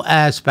 It's so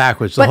ass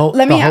backwards. The whole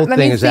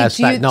thing is ass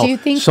backwards. No, do you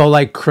think so?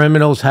 Like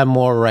criminals have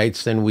more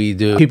rights than we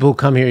do. People who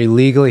come here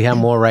illegally have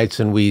more rights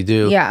than we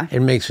do. Yeah, it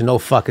makes no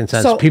fucking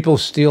sense. So, people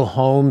steal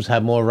homes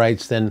have more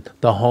rights than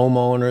the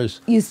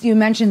homeowners. You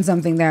mentioned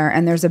something there,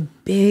 and there's a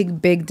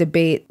big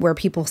debate where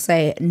people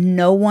say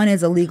no one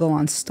is illegal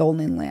on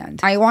stolen land.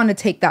 I want to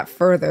take that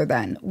further.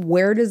 Then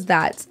where does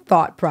that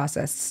thought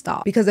process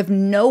stop? Because if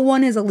no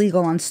one is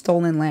illegal on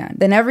stolen land,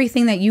 then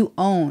everything that you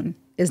own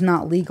is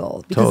not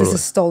legal because this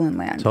is stolen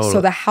land. So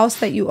the house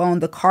that you own,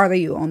 the car that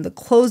you own, the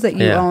clothes that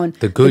you own,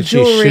 the Gucci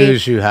jewelry,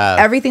 shoes you have,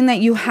 everything that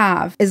you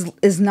have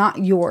is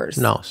not yours.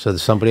 No, so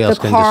somebody else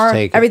can just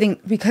take it. Everything,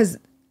 because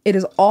it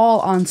is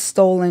all on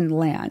stolen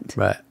land.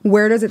 Right.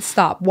 Where does it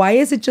stop? Why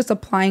is it just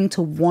applying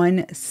to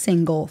one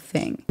single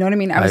thing? You know what I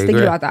mean? I was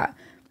thinking about that.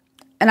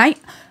 And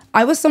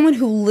I was someone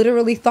who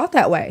literally thought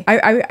that way.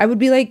 I would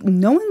be like,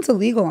 no one's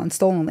illegal on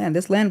stolen land.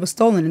 This land was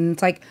stolen. And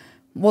it's like,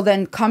 well,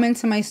 then come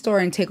into my store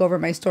and take over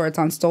my store. It's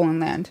on stolen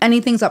land.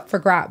 Anything's up for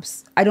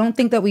grabs. I don't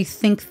think that we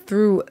think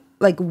through,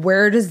 like,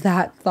 where does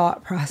that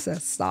thought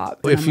process stop?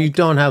 If you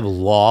don't have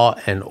law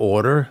and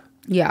order,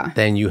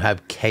 then you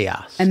have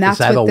chaos. And that's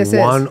it's either what this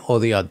one is. or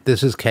the other.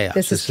 This is chaos.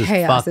 This is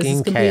chaos. Fucking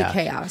this is chaos.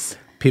 chaos.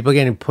 People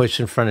getting pushed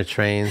in front of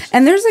trains.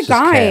 And there's a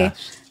guy.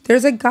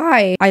 There's a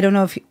guy. I don't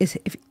know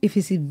if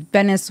he's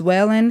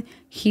Venezuelan.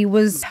 He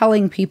was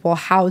telling people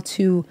how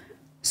to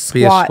squat.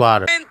 Be a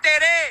squatter.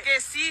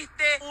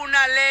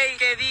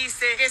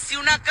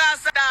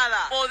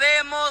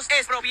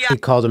 He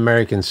called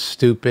Americans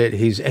stupid.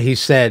 He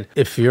said,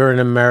 if you're an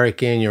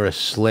American, you're a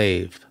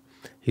slave.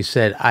 He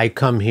said, I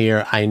come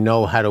here, I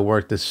know how to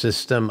work the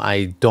system.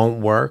 I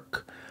don't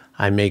work.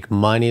 I make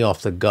money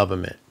off the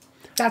government.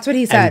 That's what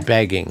he said. And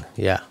begging,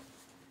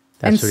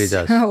 That's what he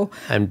does.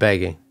 And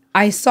begging.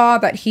 I saw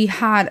that he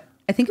had,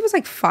 I think it was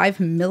like 5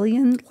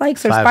 million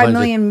likes or 5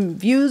 million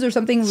views or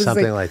something. It was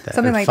something like that.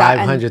 Something like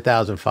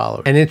 500,000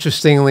 followers. And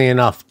interestingly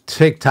enough,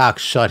 TikTok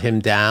shut him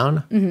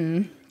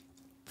down,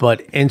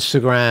 but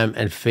Instagram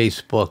and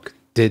Facebook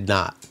did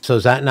not. So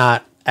is that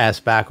not ass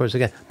backwards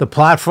again? The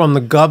platform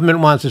the government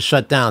wants to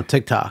shut down,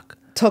 TikTok,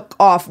 took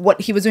off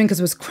what he was doing because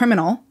it was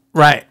criminal.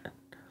 Right.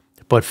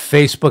 But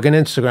Facebook and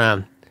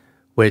Instagram,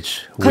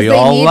 which we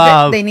all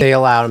love, they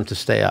allowed him to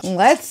stay up.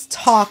 Let's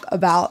talk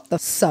about the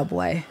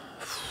subway.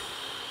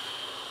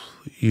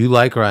 You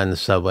like riding the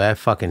subway. I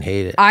fucking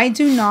hate it. I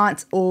do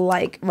not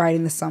like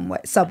riding the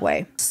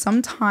subway.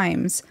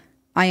 Sometimes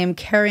I am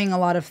carrying a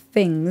lot of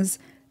things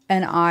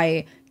and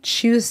I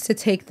choose to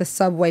take the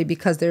subway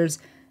because there's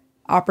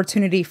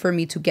opportunity for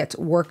me to get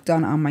work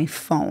done on my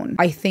phone.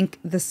 I think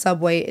the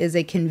subway is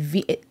I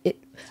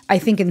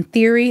think in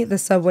theory, the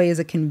subway is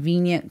a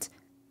convenient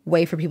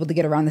way for people to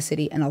get around the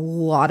city, and a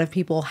lot of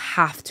people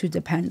have to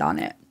depend on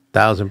it.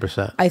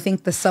 1000%. I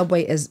think the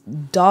subway is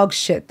dog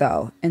shit,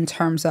 though, in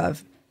terms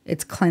of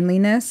its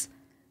cleanliness,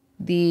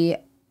 the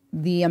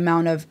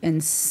amount of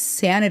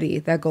insanity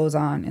that goes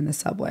on in the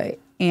subway,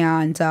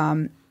 and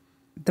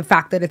the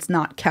fact that it's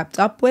not kept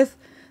up with,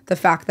 the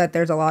fact that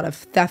there's a lot of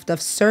theft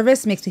of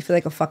service makes me feel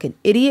like a fucking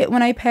idiot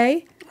when I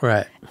pay.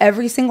 Right.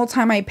 Every single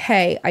time I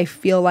pay, I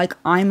feel like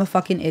I'm a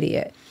fucking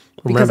idiot.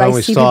 Remember when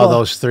we saw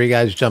those 3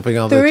 guys jumping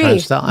over the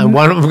turnstile? And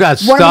one of them got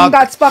stuck. One of them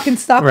got fucking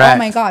stuck. Right. Oh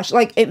my gosh.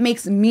 Like, it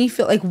makes me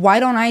feel like, why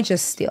don't I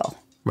just steal?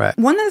 Right.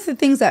 One of the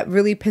things that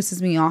really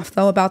pisses me off,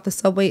 though, about the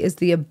subway is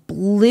the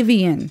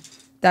oblivion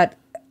that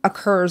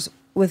occurs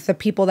with the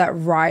people that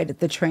ride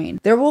the train.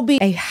 There will be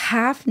a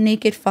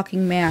half-naked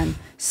fucking man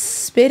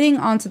spitting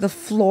onto the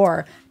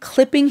floor,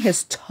 clipping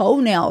his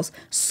toenails,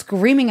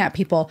 screaming at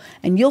people,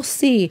 and you'll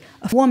see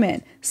a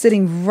woman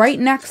sitting right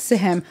next to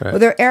him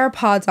with her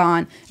AirPods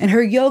on and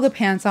her yoga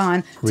pants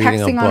on,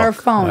 texting on her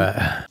phone.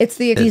 Right. It's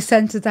the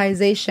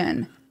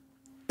desensitization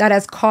that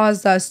has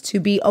caused us to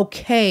be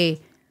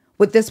okay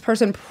with this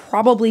person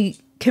probably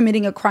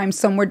committing a crime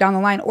somewhere down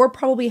the line, or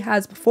probably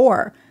has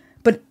before.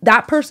 but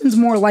that person's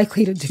more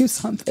likely to do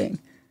something.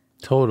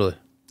 Totally.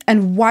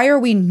 And why are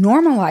we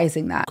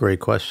normalizing that? Great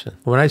question.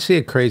 When I see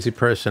a crazy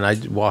person, I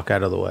walk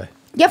out of the way.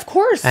 Yeah, of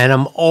course. And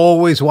I'm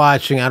always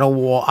watching. I don't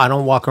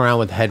walk around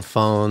with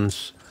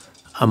headphones.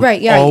 I'm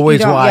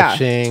always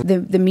watching. Yeah.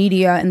 The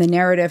media and the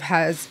narrative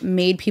has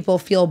made people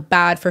feel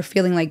bad for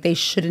feeling like they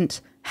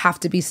shouldn't have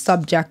to be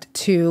subject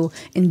to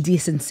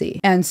indecency.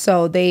 And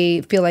so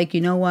they feel like,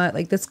 you know what,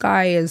 like this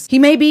guy he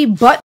may be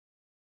but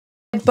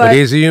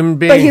he's a human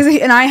being.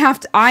 And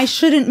I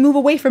shouldn't move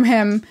away from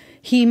him.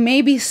 He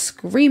may be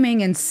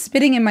screaming and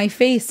spitting in my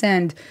face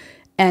and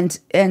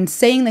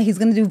saying that he's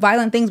going to do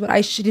violent things, but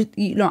I shouldn't.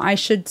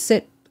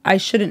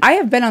 I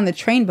have been on the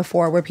train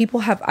before where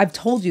I've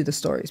told you the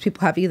stories.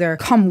 People have either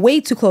come way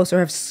too close or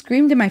have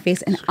screamed in my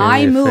face, and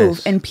I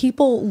move and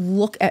people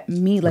look at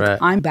me like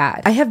I'm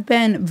bad. I have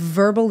been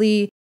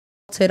verbally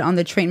assaulted on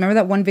the train. Remember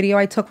that one video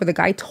I took where the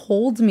guy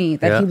told me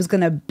that he was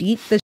going to beat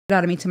the shit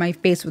out of me to my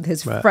face with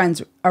his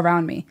friends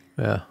around me.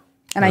 Yeah.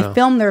 And I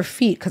filmed their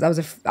feet because I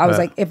was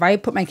like, if I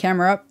put my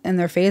camera up in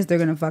their face, they're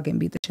gonna fucking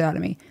beat the shit out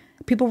of me.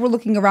 People were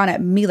looking around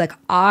at me like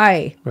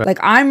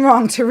I'm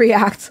wrong to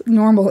react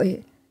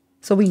normally.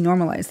 So we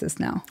normalize this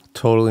now.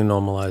 Totally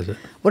normalize it.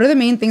 What are the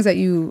main things that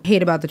you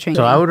hate about the train?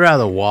 So I would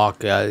rather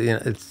walk.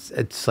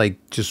 It's like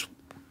just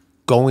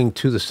going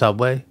to the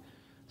subway,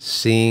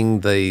 seeing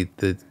the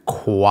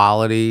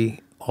quality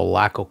or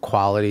lack of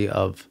quality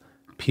of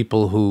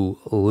people who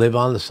live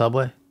on the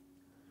subway.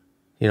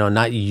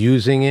 Not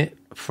using it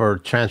for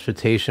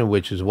transportation,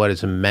 which is what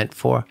it's meant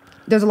for.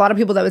 There's a lot of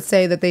people that would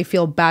say that they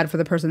feel bad for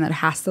the person that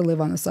has to live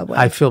on the subway.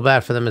 I feel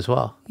bad for them as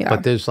well. Yeah.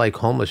 But there's like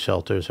homeless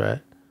shelters, right?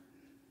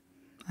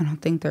 I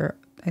think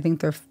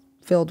they're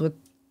filled with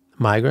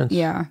migrants.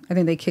 Yeah. I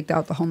think they kicked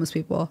out the homeless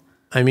people.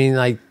 I mean,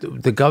 like,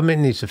 the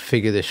government needs to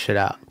figure this shit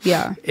out.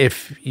 Yeah.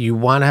 If you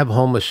want to have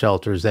homeless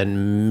shelters,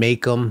 then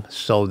make them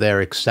so they're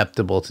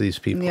acceptable to these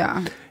people.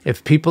 Yeah.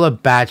 If people are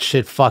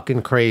batshit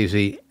fucking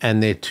crazy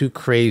and they're too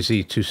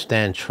crazy to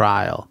stand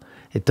trial,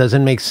 it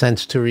doesn't make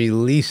sense to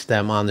release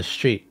them on the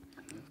street.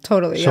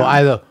 Totally. So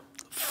either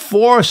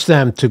force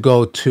them to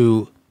go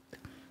to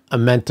a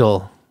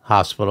mental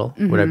hospital,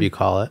 whatever you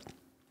call it.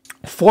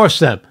 Force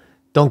them.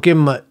 Don't give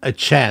them a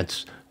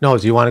chance. No,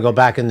 do you want to go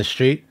back in the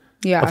street?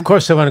 Yeah. Of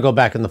course they want to go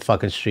back in the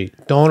fucking street.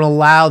 Don't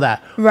allow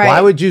that. Right.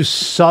 Why would you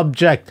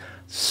subject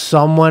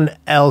someone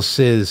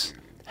else's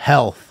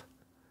health?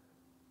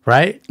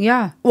 Right?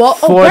 Yeah. Well,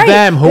 for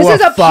them who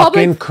this are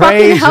fucking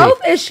crazy. Fucking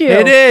health issue.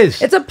 It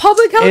is. It's a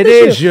public health issue. It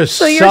is. You're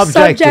so you're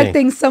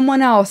subjecting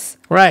someone else.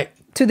 Right.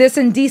 To this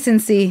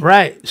indecency.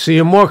 Right. So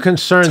you're more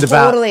concerned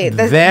about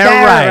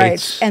their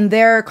rights and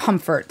their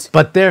comfort.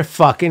 But they're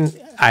fucking,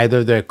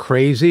 either they're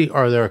crazy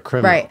or they're a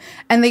criminal. Right.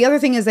 And the other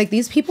thing is, like,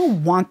 these people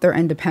want their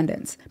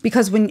independence.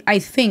 Because when I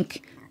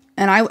think,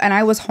 and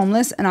I was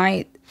homeless and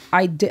I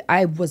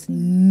was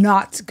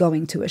not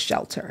going to a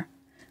shelter.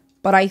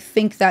 But I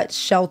think that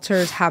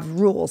shelters have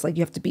rules. Like,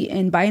 you have to be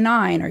in by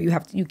 9, or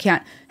you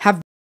can't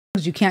have,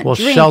 you can't drink.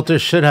 Well,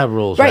 shelters should have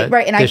rules, right?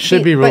 Right. And there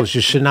should be rules.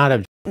 You should not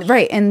have.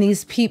 Right. And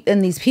these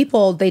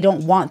people, they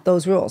don't want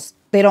those rules.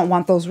 They don't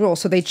want those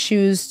rules. So they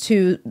choose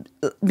to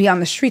be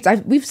on the streets.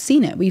 We've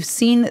seen it. We've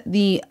seen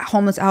the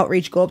homeless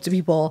outreach go up to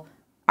people.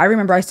 I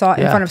remember I saw it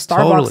in front of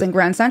Starbucks in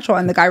Grand Central,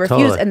 and the guy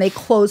refused, and they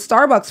closed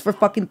Starbucks for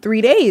fucking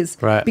 3 days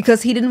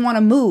because he didn't want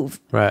to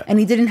move, and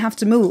he didn't have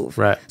to move.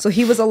 Right. So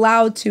he was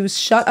allowed to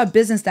shut a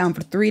business down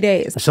for 3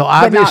 days. So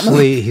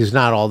obviously he's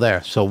not all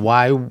there. So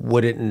why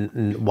would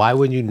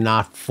you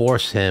not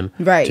force him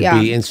to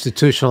be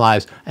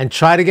institutionalized and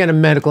try to get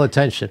him medical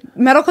attention?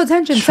 Medical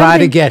attention. Try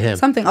to get him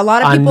something. A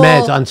lot of people on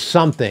meds, on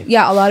something.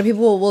 Yeah, a lot of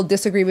people will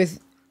disagree with.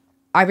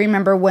 I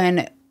remember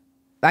when,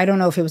 I don't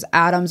know if it was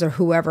Adams or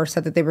whoever,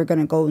 said that they were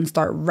going to go and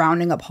start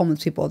rounding up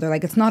homeless people. They're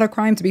like, it's not a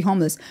crime to be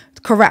homeless.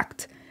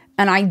 Correct.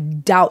 And I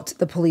doubt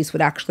the police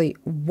would actually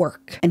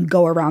work and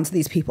go around to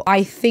these people.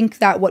 I think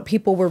that what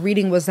people were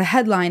reading was the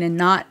headline and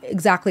not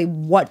exactly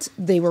what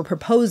they were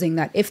proposing,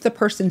 that if the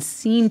person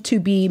seemed to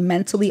be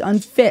mentally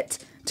unfit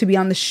to be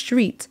on the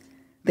street,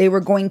 they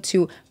were going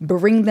to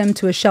bring them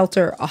to a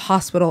shelter, a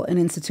hospital, an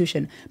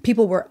institution.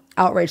 People were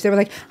outraged. They were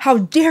like, how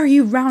dare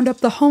you round up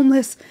the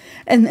homeless?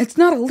 And it's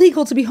not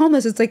illegal to be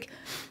homeless. It's like,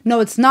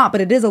 no, it's not,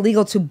 but it is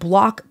illegal to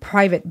block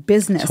private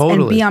business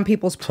and be on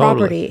people's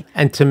property.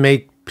 And to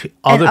make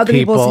other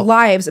people's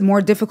lives more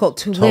difficult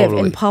to live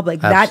in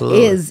public. Absolutely.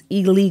 That is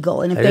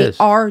illegal. And if they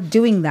are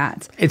doing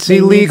that, it's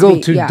illegal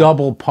to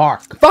double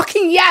park.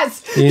 Fucking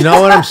yes. You know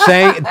what I'm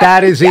saying?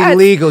 That is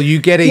illegal. You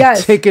get a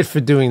ticket for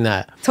doing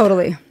that.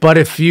 Totally. But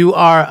if you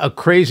are a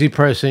crazy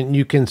person,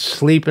 you can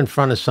sleep in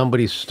front of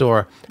somebody's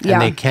store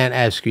and they can't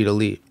ask you to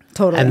leave.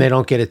 Totally. And they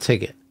don't get a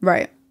ticket.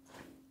 Right.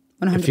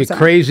 100%. If you're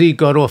crazy,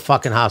 go to a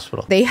fucking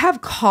hospital. They have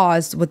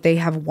caused what they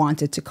have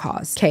wanted to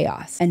cause,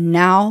 chaos. And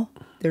now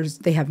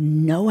they have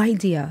no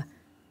idea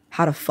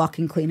how to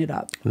fucking clean it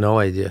up. No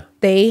idea.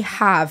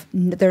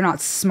 They're not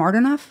smart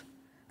enough.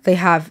 They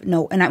have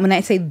no, and when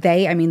I say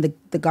they, I mean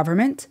the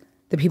government,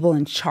 the people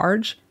in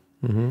charge.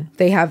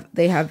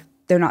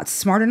 They're not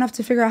smart enough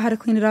to figure out how to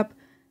clean it up.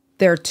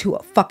 They're too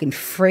fucking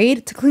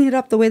afraid to clean it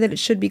up the way that it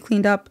should be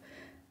cleaned up.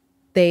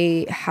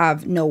 They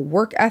have no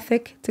work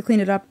ethic to clean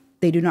it up.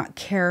 They do not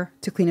care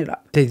to clean it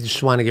up. They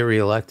just want to get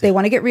reelected. They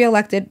want to get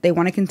reelected. They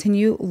want to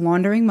continue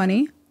laundering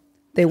money.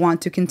 They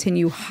want to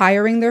continue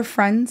hiring their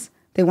friends.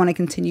 They want to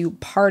continue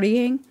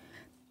partying.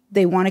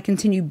 They want to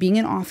continue being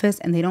in office,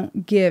 and they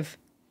don't give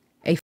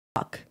a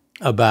fuck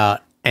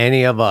about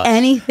any of us.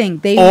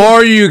 Anything.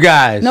 Or you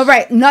guys. No,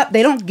 right. No,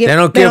 they don't give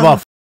a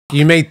fuck.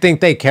 You may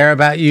think they care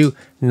about you.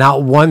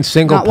 Not one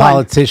single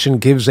politician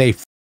gives a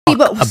fuck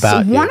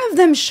about you. One of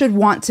them should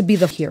want to be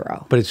the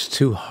hero. But it's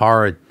too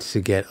hard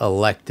to get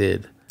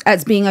elected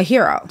as being a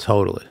hero.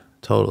 Totally.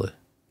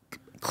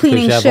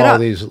 Cleaning shit up. You have all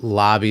these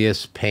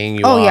lobbyists paying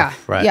you off. Yeah.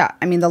 Right. Yeah.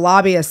 I mean, the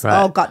lobbyists.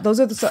 Right. Oh, God. Those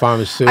are the...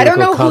 pharmaceutical I don't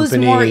know companies. who's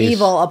more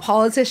evil, a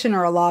politician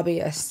or a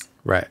lobbyist.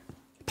 Right.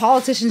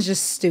 Politicians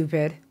just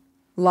stupid.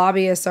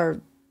 Lobbyists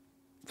are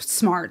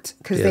smart.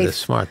 They're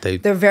smart.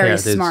 They're very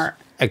smart.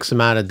 X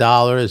amount of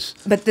dollars.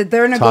 But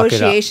their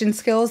negotiation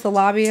skills, the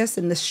lobbyists,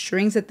 and the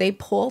strings that they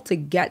pull to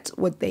get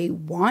what they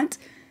want,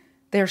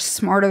 they're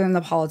smarter than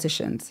the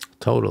politicians.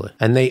 Totally.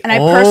 And I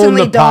own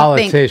personally the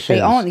politicians.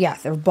 They own,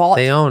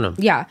 They own them.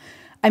 Yeah.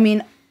 I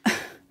mean,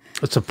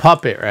 it's a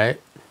puppet, right?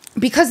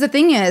 Because the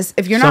thing is,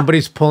 if you're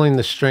somebody's pulling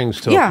the strings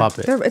to a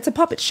puppet. It's a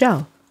puppet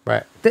show.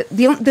 Right.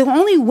 The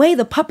only way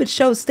the puppet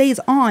show stays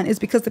on is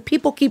because the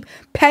people keep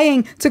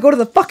paying to go to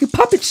the fucking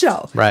puppet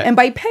show. Right. And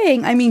by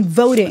paying, I mean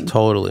voting.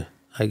 Totally.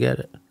 I get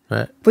it.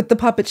 Right. With the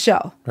puppet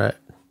show. Right.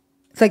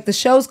 It's like the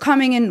show's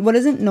coming in, what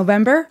is it,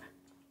 November?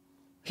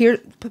 Here,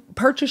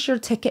 purchase your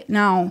ticket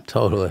now.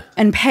 Totally.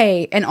 And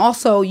pay. And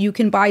also, you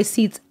can buy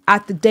seats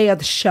at the day of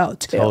the show,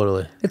 too.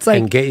 Totally. It's like...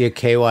 And get your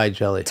KY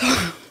jelly.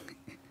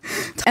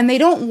 And they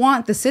don't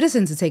want the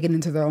citizens to take it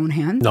into their own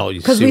hands. No,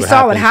 because we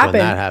saw what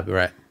happened. That happened.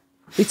 Right.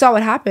 We saw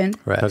what happened.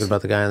 Right. Talking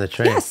about the guy on the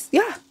train. Yes.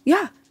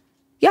 Yeah.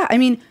 I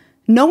mean,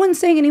 no one's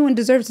saying anyone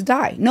deserves to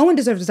die. No one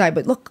deserves to die.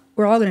 But look,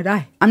 we're all gonna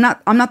die. I'm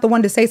not the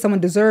one to say someone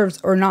deserves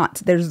or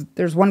not.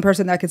 There's one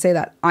person that could say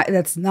that.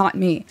 That's not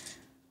me.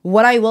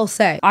 What I will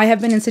say, I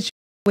have been in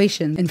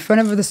situations in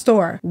front of the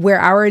store where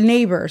our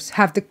neighbors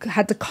had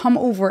to come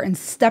over and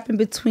step in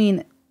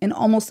between and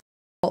almost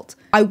assault.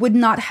 I would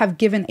not have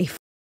given a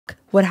fuck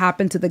what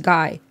happened to the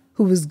guy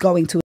who was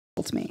going to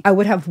assault me. I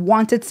would have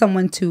wanted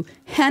someone to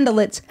handle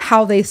it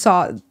how they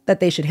saw that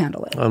they should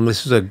handle it.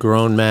 This is a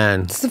grown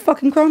man. It's a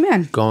fucking grown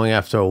man. Going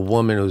after a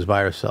woman who's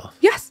by herself.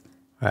 Yes.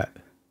 Right.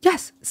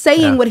 Yes.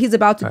 Saying what he's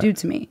about to do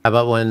to me. How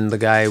about when the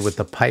guy with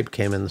the pipe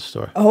came in the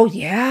store? Oh,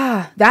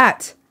 yeah.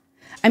 That.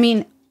 I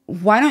mean,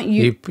 why don't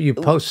you... You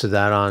posted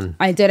that on...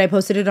 I did. I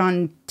posted it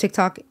on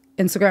TikTok,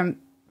 Instagram,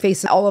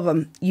 Facebook, all of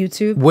them,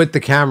 YouTube. With the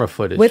camera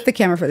footage. With the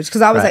camera footage.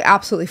 Because I was like,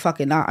 absolutely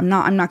fucking not. I'm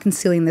not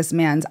concealing this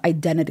man's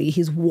identity.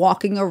 He's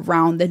walking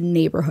around the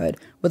neighborhood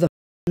with a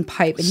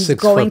pipe and he's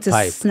going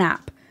to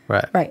snap.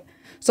 Right. Right.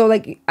 So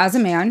like, as a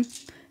man,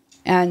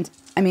 and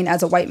I mean,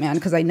 as a white man,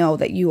 because I know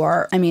that you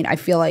are, I mean, I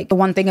feel like the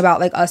one thing about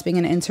like us being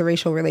in an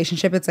interracial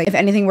relationship, it's like, if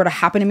anything were to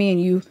happen to me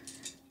and you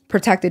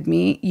protected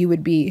me, you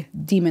would be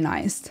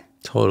demonized.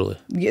 Totally.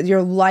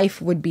 Your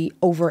life would be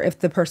over if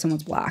the person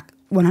was black.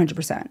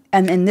 100%.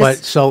 And in this, but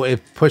so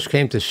if push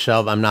came to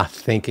shove, I'm not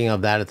thinking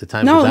of that at the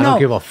time. No, I don't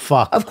give a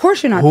fuck. Of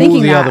course, you're not who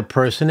thinking the that. other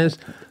person is.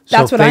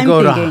 That's so what if they I'm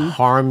go thinking. to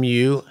harm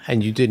you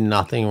and you did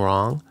nothing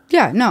wrong,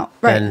 yeah, no,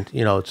 right. then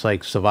it's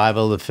like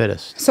survival of the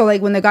fittest. So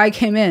like when the guy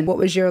came in, what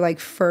was your like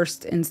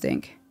first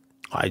instinct?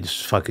 I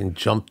just fucking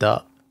jumped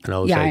up and I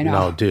was I like, know.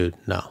 no, dude,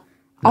 no.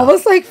 I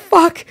was like,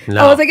 fuck.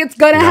 No. I was like, it's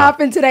gonna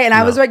happen today. And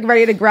I was like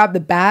ready to grab the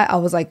bat. I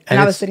was like, and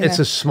I was sitting there. It's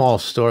a small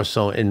store,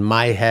 so in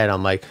my head,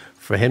 I'm like,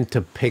 for him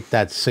to pick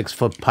that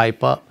 6-foot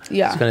pipe up,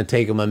 it's gonna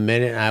take him a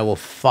minute, and I will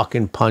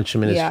fucking punch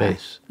him in his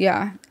face.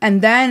 Yeah,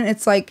 and then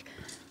it's like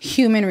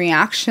human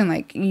reaction,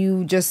 like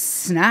you just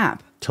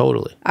snap.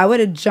 Totally. I would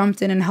have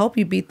jumped in and helped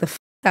you beat the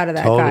out of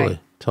that guy.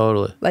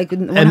 Totally. Like,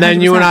 100%. And then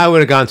you and I would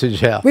have gone to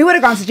jail. We would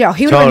have gone to jail.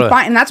 He would have been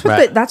fine, and that's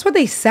what that's what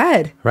they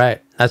said. Right.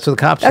 That's what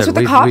the cops said. That's what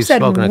the cops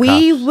said.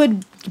 We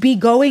would be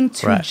going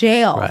to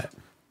jail. Right.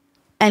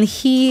 And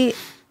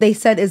they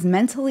said is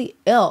mentally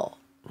ill.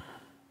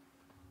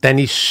 Then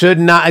he should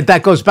not.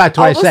 That goes back to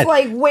what I said.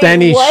 Like, wait,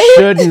 then he what?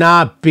 should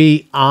not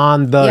be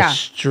on the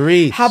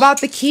streets. How about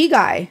the key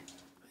guy?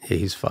 Yeah,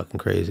 he's fucking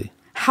crazy.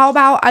 How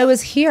about I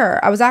was here?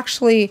 I was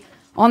actually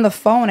on the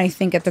phone, I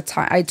think, at the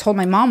time. I told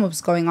my mom what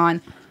was going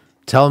on.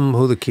 Tell him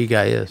who the key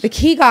guy is. The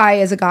key guy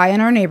is a guy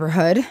in our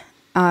neighborhood,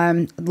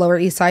 Lower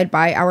East Side,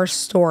 by our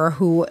store,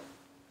 who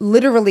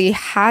literally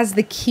has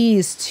the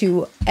keys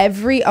to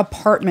every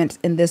apartment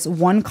in this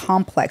one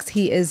complex.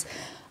 He is,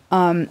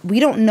 we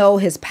don't know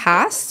his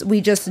past.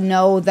 We just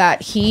know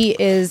that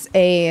he is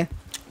a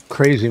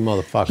crazy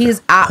motherfucker. He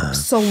is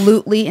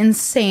absolutely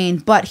insane,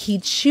 but he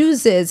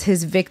chooses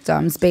his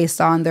victims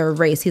based on their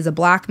race. He's a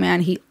black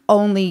man. He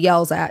only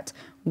yells at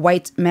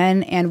white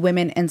men and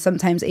women, and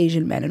sometimes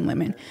Asian men and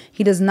women.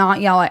 He does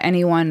not yell at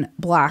anyone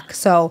black.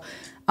 So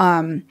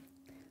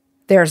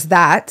there's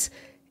that.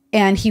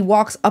 And he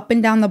walks up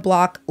and down the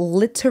block,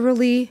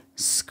 literally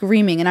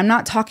screaming. And I'm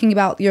not talking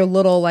about your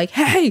little like,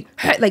 hey,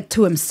 hey, like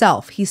to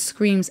himself. He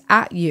screams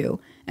at you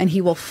and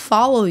he will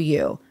follow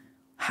you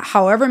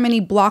however many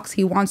blocks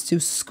he wants to,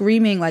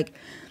 screaming like,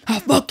 I'll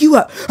fuck you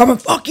up. I'm gonna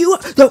fuck you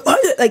up.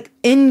 Like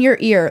in your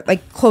ear,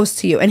 like close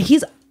to you. And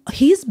he's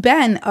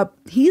been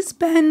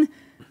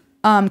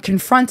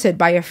confronted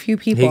by a few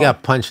people. He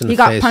got punched in the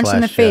face. He got punched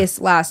in the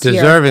face last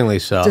year. Deservingly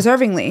so.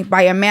 Deservingly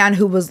by a man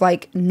who was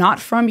like not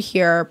from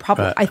here.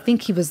 Probably, I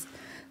think he was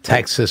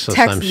Texas or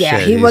some yeah,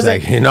 shit. He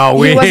wasn't. Like, you know,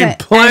 we ain't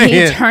playing.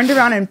 And he turned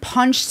around and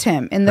punched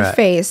him in the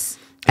face.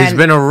 He's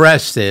been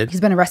arrested. He's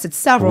been arrested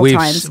several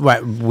times.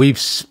 We've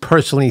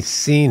personally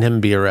seen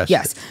him be arrested.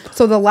 Yes.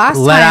 So the last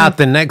let time, out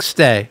the next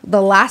day.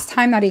 The last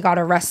time that he got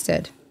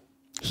arrested,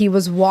 he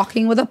was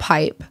walking with a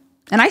pipe,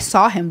 and I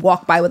saw him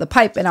walk by with a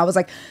pipe, and I was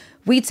like,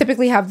 we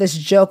typically have this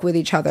joke with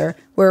each other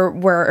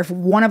where if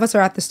one of us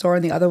are at the store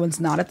and the other one's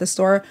not at the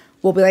store,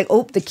 we'll be like,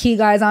 oh, the key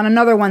guy's on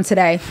another one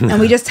today. And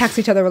we just text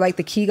each other. We're like,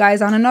 the key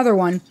guy's on another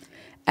one.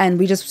 And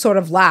we just sort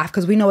of laugh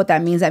because we know what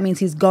that means. That means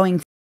he's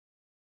going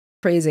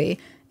crazy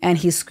and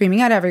he's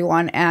screaming at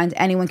everyone and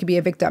anyone could be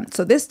a victim.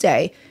 So this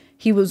day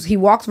he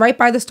walked right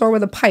by the store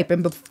with a pipe.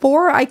 And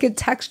before I could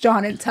text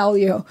John and tell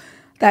you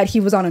that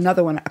he was on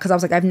another one, because I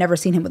was like, I've never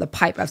seen him with a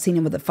pipe. I've seen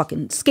him with a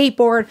fucking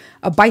skateboard,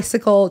 a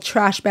bicycle,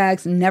 trash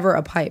bags, never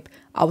a pipe.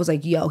 I was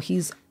like, yo,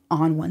 he's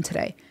on one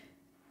today.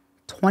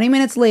 20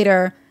 minutes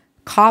later,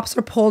 cops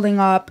are pulling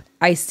up.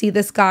 I see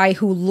this guy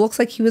who looks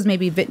like he was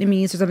maybe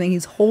Vietnamese or something.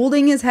 He's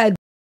holding his head.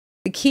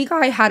 The key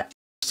guy had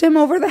him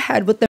over the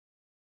head with the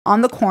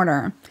on the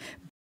corner,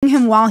 beating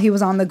him while he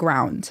was on the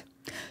ground.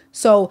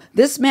 So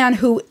this man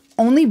who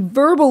only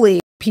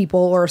verbally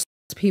people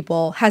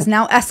has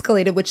now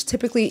escalated, which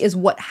typically is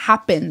what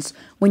happens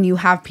when you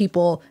have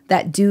people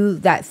that do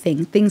that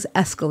thing. Things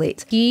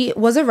escalate. He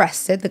was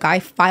arrested. The guy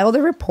filed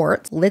a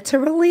report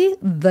literally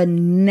the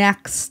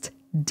next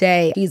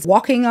day. He's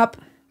walking up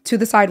to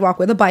the sidewalk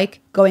with a bike,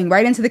 going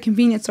right into the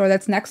convenience store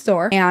that's next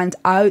door. And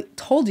I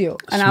told you,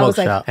 and I was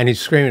like, and he's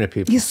screaming at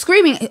people. He's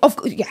screaming.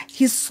 Yeah,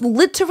 he's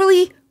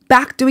literally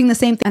back doing the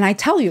same thing. And I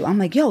tell you, I'm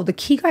like, yo, the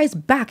key guy's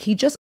back.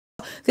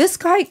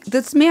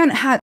 This man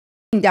had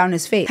down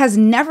his face, has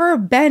never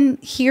been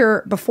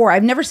here before.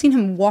 I've never seen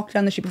him walk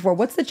down the street before.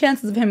 What's the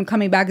chances of him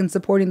coming back and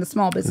supporting the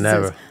small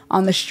businesses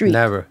on the street?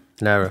 Never.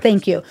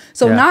 Thank you.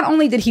 So not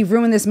only did he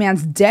ruin this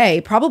man's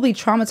day, probably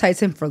traumatize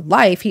him for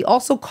life, he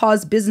also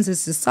caused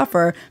businesses to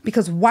suffer,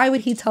 because why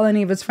would he tell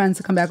any of his friends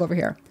to come back over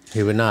here?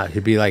 He would not.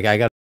 He'd be like, I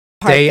got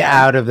to stay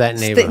out of that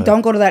neighborhood. Don't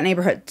go to that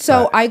neighborhood.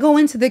 So I go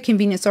into the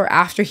convenience store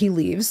after he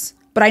leaves.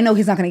 But I know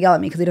he's not going to yell at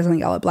me because he doesn't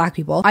yell at black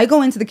people. I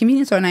go into the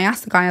convenience store and I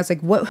asked the guy, I was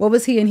like, what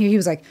was he in here? He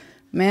was like,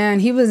 man,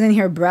 he was in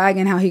here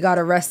bragging how he got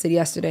arrested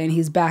yesterday and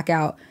he's back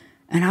out.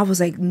 And I was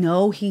like,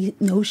 no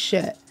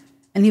shit.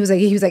 And he was like,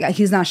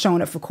 he's not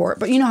showing up for court.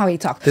 But you know how he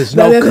talks. There's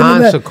no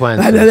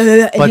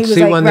consequences. But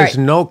see, when there's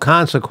no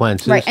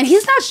consequences. Right. And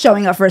he's not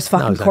showing up for his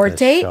fucking court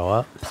date. Show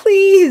up.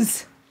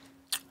 Please.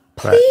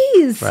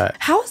 Right.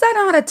 How is that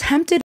not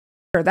attempted?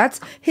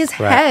 That's his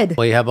head.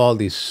 Well, you have all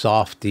these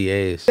soft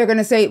DAs. They're going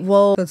to say,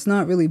 well, that's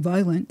not really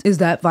violent. Is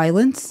that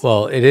violence?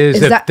 Well, it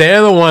is if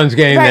they're the ones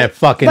getting their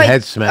fucking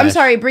head smashed. I'm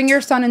sorry, bring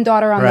your son and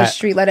daughter on the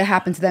street. Let it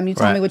happen to them. You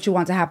tell me what you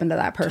want to happen to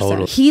that person.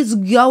 Totally. He's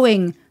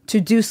going to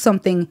do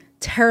something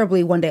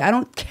terribly one day. I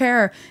don't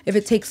care if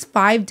it takes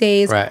 5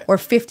 days or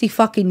 50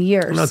 fucking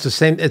years. No, it's the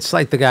same. It's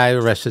like the guy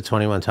arrested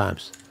 21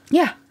 times.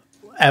 Yeah.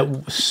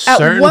 At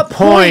certain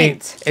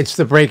point, it's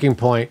the breaking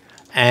point.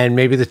 And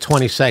maybe the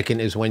 22nd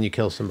is when you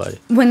kill somebody.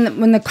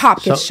 When the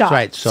cop gets shot.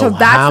 Right. So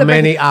that's how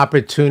many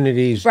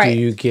opportunities do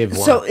you give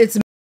one? So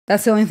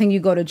that's the only thing you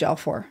go to jail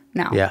for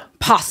now. Yeah.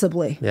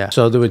 Possibly. Yeah.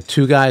 So there were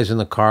 2 guys in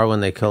the car when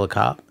they kill a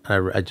cop.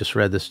 I just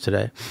read this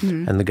today.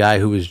 Mm-hmm. And the guy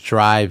who was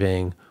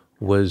driving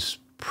was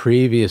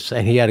previous,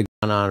 and he had a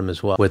gun on him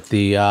as well. With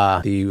they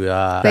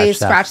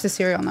scratched the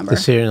serial number. The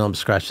serial number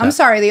scratched. I'm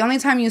sorry. The only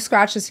time you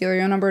scratch the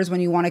serial number is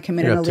when you want to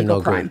commit an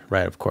illegal crime.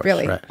 Right. Of course.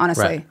 Really. Right,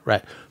 honestly.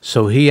 Right.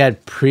 So he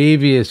had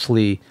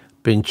previously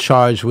been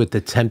charged with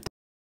attempted,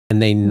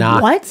 and they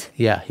knocked. What?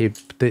 Yeah.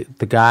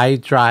 The guy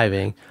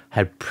driving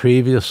had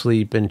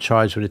previously been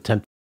charged with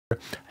attempted,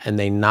 and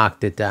they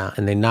knocked it down.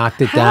 And they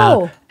knocked it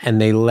down,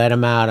 and they let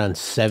him out on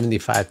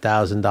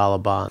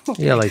 $75,000 bond.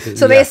 Okay. Yeah, like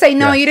so they say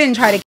no, you didn't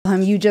try to kill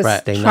him. You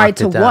just tried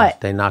to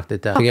what? They knocked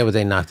it down. I forget what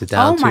they knocked it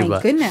down to. Oh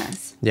my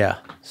goodness. Yeah.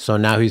 So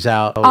now he's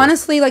out.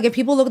 Honestly, like if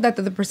people looked at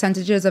the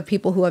percentages of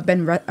people who have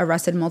been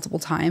arrested multiple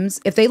times,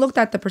 if they looked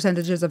at the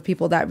percentages of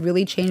people that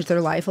really changed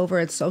their life over,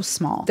 it's so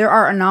small. There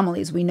are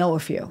anomalies. We know a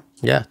few.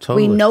 Yeah,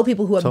 totally. We know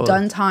people who have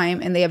done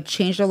time and they have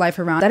changed their life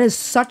around. That is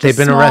such They've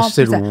been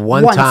arrested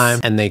one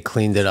time and they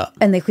cleaned it up.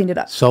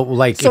 So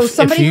like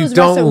if you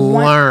don't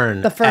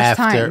learn the first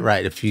time.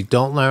 Right, if you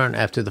don't learn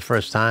after the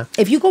first time.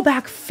 If you go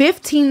back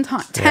 15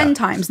 times, 10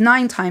 times,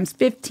 9 times,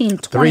 15,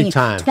 20, 3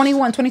 times.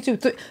 21,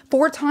 22,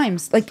 4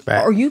 times. Like,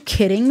 are you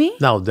kidding me?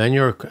 No, then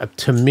you're,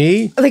 to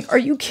me. Like, are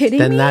you kidding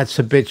me? Then that's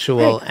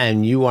habitual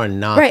and you are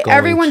not going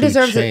everyone to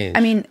deserves change. it.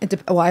 I mean,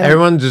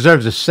 everyone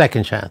deserves a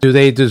second chance. Do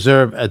they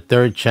deserve a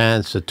third chance?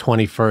 chance, a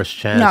 21st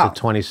chance, No. a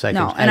 22nd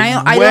No. chance. And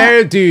I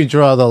where do you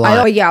draw the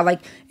line? yeah, like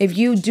if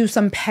you do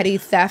some petty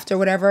theft or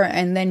whatever,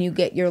 and then you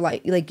get your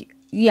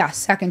yeah,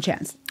 second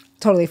chance.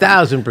 Totally fine.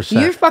 1000%.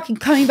 You're fucking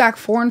coming back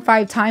 4 and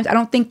 5 times. I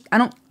don't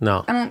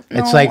No. know.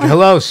 It's like,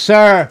 hello,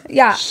 sir.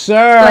 Yeah.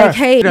 Sir. Like,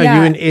 hey, are yeah,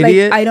 you an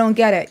idiot? Like, I don't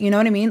get it. You know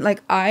what I mean?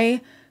 Like,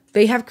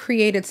 they have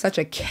created such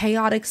a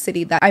chaotic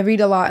city that I read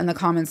a lot in the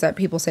comments that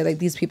people say, like,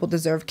 these people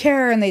deserve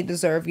care and they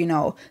deserve, you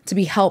know, to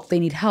be helped. They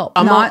need help.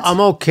 I'm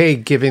okay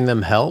giving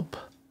them help.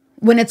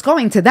 When it's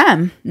going to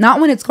them,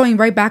 not when it's going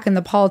right back in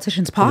the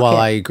politician's pocket. Well,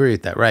 I agree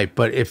with that, right?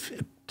 But if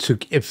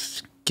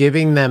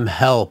giving them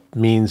help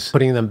means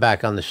putting them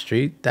back on the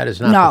street, that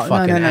is not the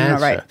fucking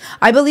answer. Right.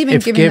 I believe in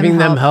giving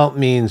them help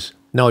means,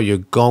 no, you're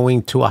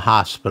going to a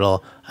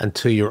hospital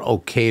until you're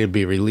okay to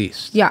be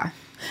released. Yeah.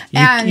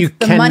 You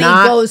the money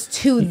goes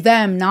to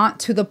them, not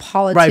to the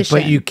politician.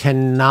 Right, but you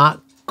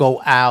cannot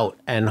go out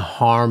and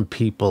harm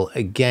people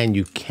again.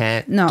 You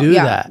can't do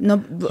that.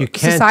 No, you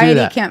can't society do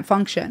that. can't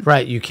function.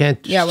 Right, you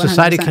can't. Yeah, 100%.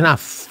 Society cannot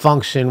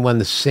function when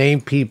the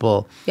same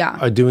people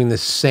are doing the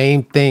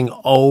same thing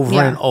over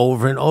and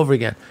over and over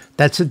again.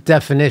 That's a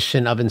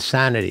definition of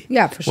insanity.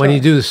 Yeah, for sure. When you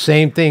do the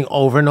same thing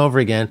over and over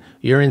again,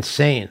 you're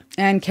insane.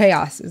 And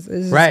chaos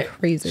is right.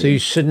 Crazy. So you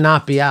should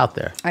not be out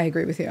there. I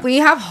agree with you. We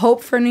have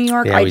hope for New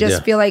York. Yeah, I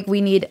just feel like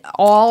we need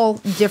all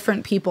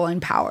different people in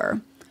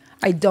power.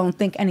 I don't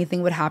think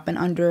anything would happen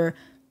under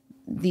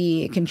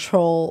the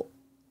control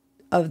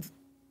of...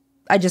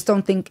 I just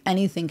don't think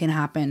anything can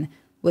happen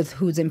with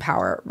who's in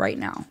power right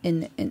now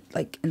in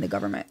the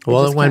government.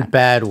 Well, it went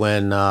bad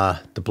when de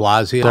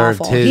Blasio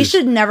served his... He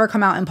should never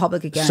come out in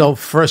public again. So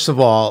first of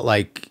all,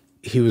 like,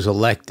 he was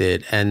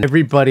elected and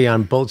everybody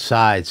on both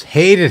sides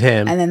hated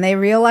him. And then they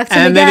reelected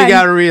him and again. then he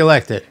got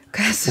reelected.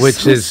 Which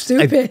so is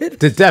stupid.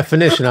 The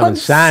definition of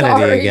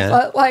insanity again.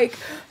 But like,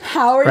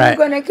 how are you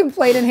going to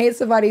complain and hate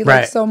somebody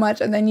like so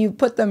much and then you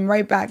put them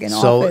right back in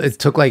office? So it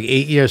took like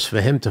 8 years for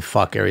him to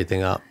fuck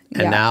everything up.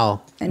 And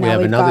now we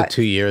have another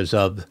 2 years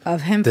of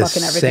him the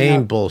fucking everything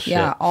same up. bullshit.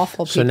 Yeah,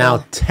 awful people. So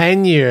now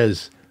 10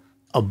 years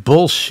of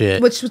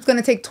bullshit. Which was going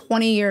to take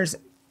 20 years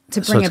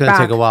to bring it back. So it's going to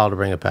take a while to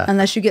bring it back.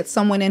 Unless you get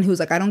someone in who's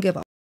like, I don't give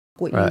a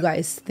what you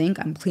guys think.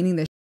 I'm cleaning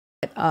this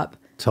shit up.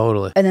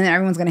 Totally. And then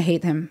everyone's going to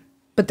hate him.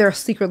 But they'll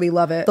secretly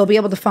love it. They'll be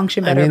able to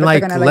function better. I mean, but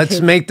like, they're gonna, let's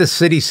make the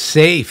city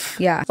safe.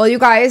 Yeah. Well, you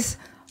guys,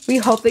 we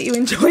hope that you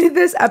enjoyed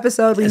this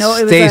episode. We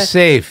know Stay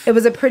safe. It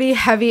was a pretty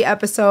heavy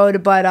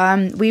episode, but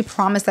we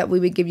promised that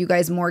we would give you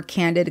guys more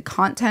candid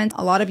content.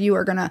 A lot of you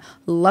are going to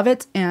love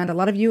it, and a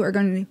lot of you are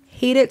going to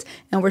hate it,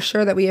 and we're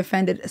sure that we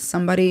offended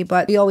somebody.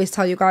 But we always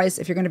tell you guys,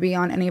 if you're going to be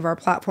on any of our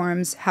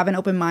platforms, have an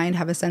open mind,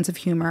 have a sense of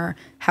humor,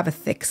 have a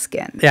thick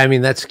skin. Yeah, I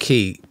mean, that's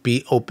key.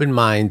 Be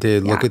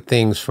open-minded, look at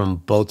things from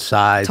both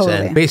sides.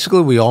 Totally. And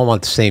basically, we all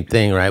want the same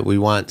thing, right? We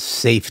want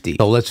safety.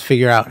 So let's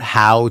figure out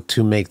how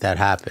to make that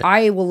happen.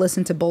 I will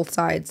listen to both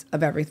sides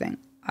of everything.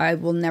 I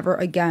will never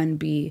again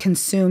be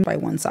consumed by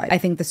one side. I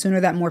think the sooner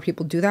that more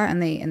people do that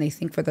and they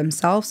think for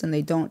themselves and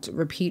they don't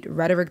repeat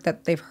rhetoric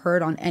that they've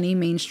heard on any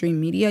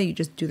mainstream media, you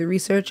just do the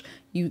research,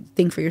 you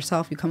think for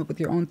yourself, you come up with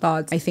your own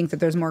thoughts. I think that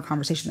there's more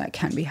conversation that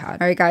can be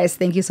had. All right, guys,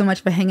 thank you so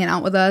much for hanging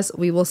out with us.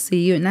 We will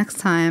see you next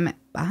time.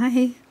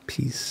 Bye.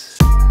 Peace.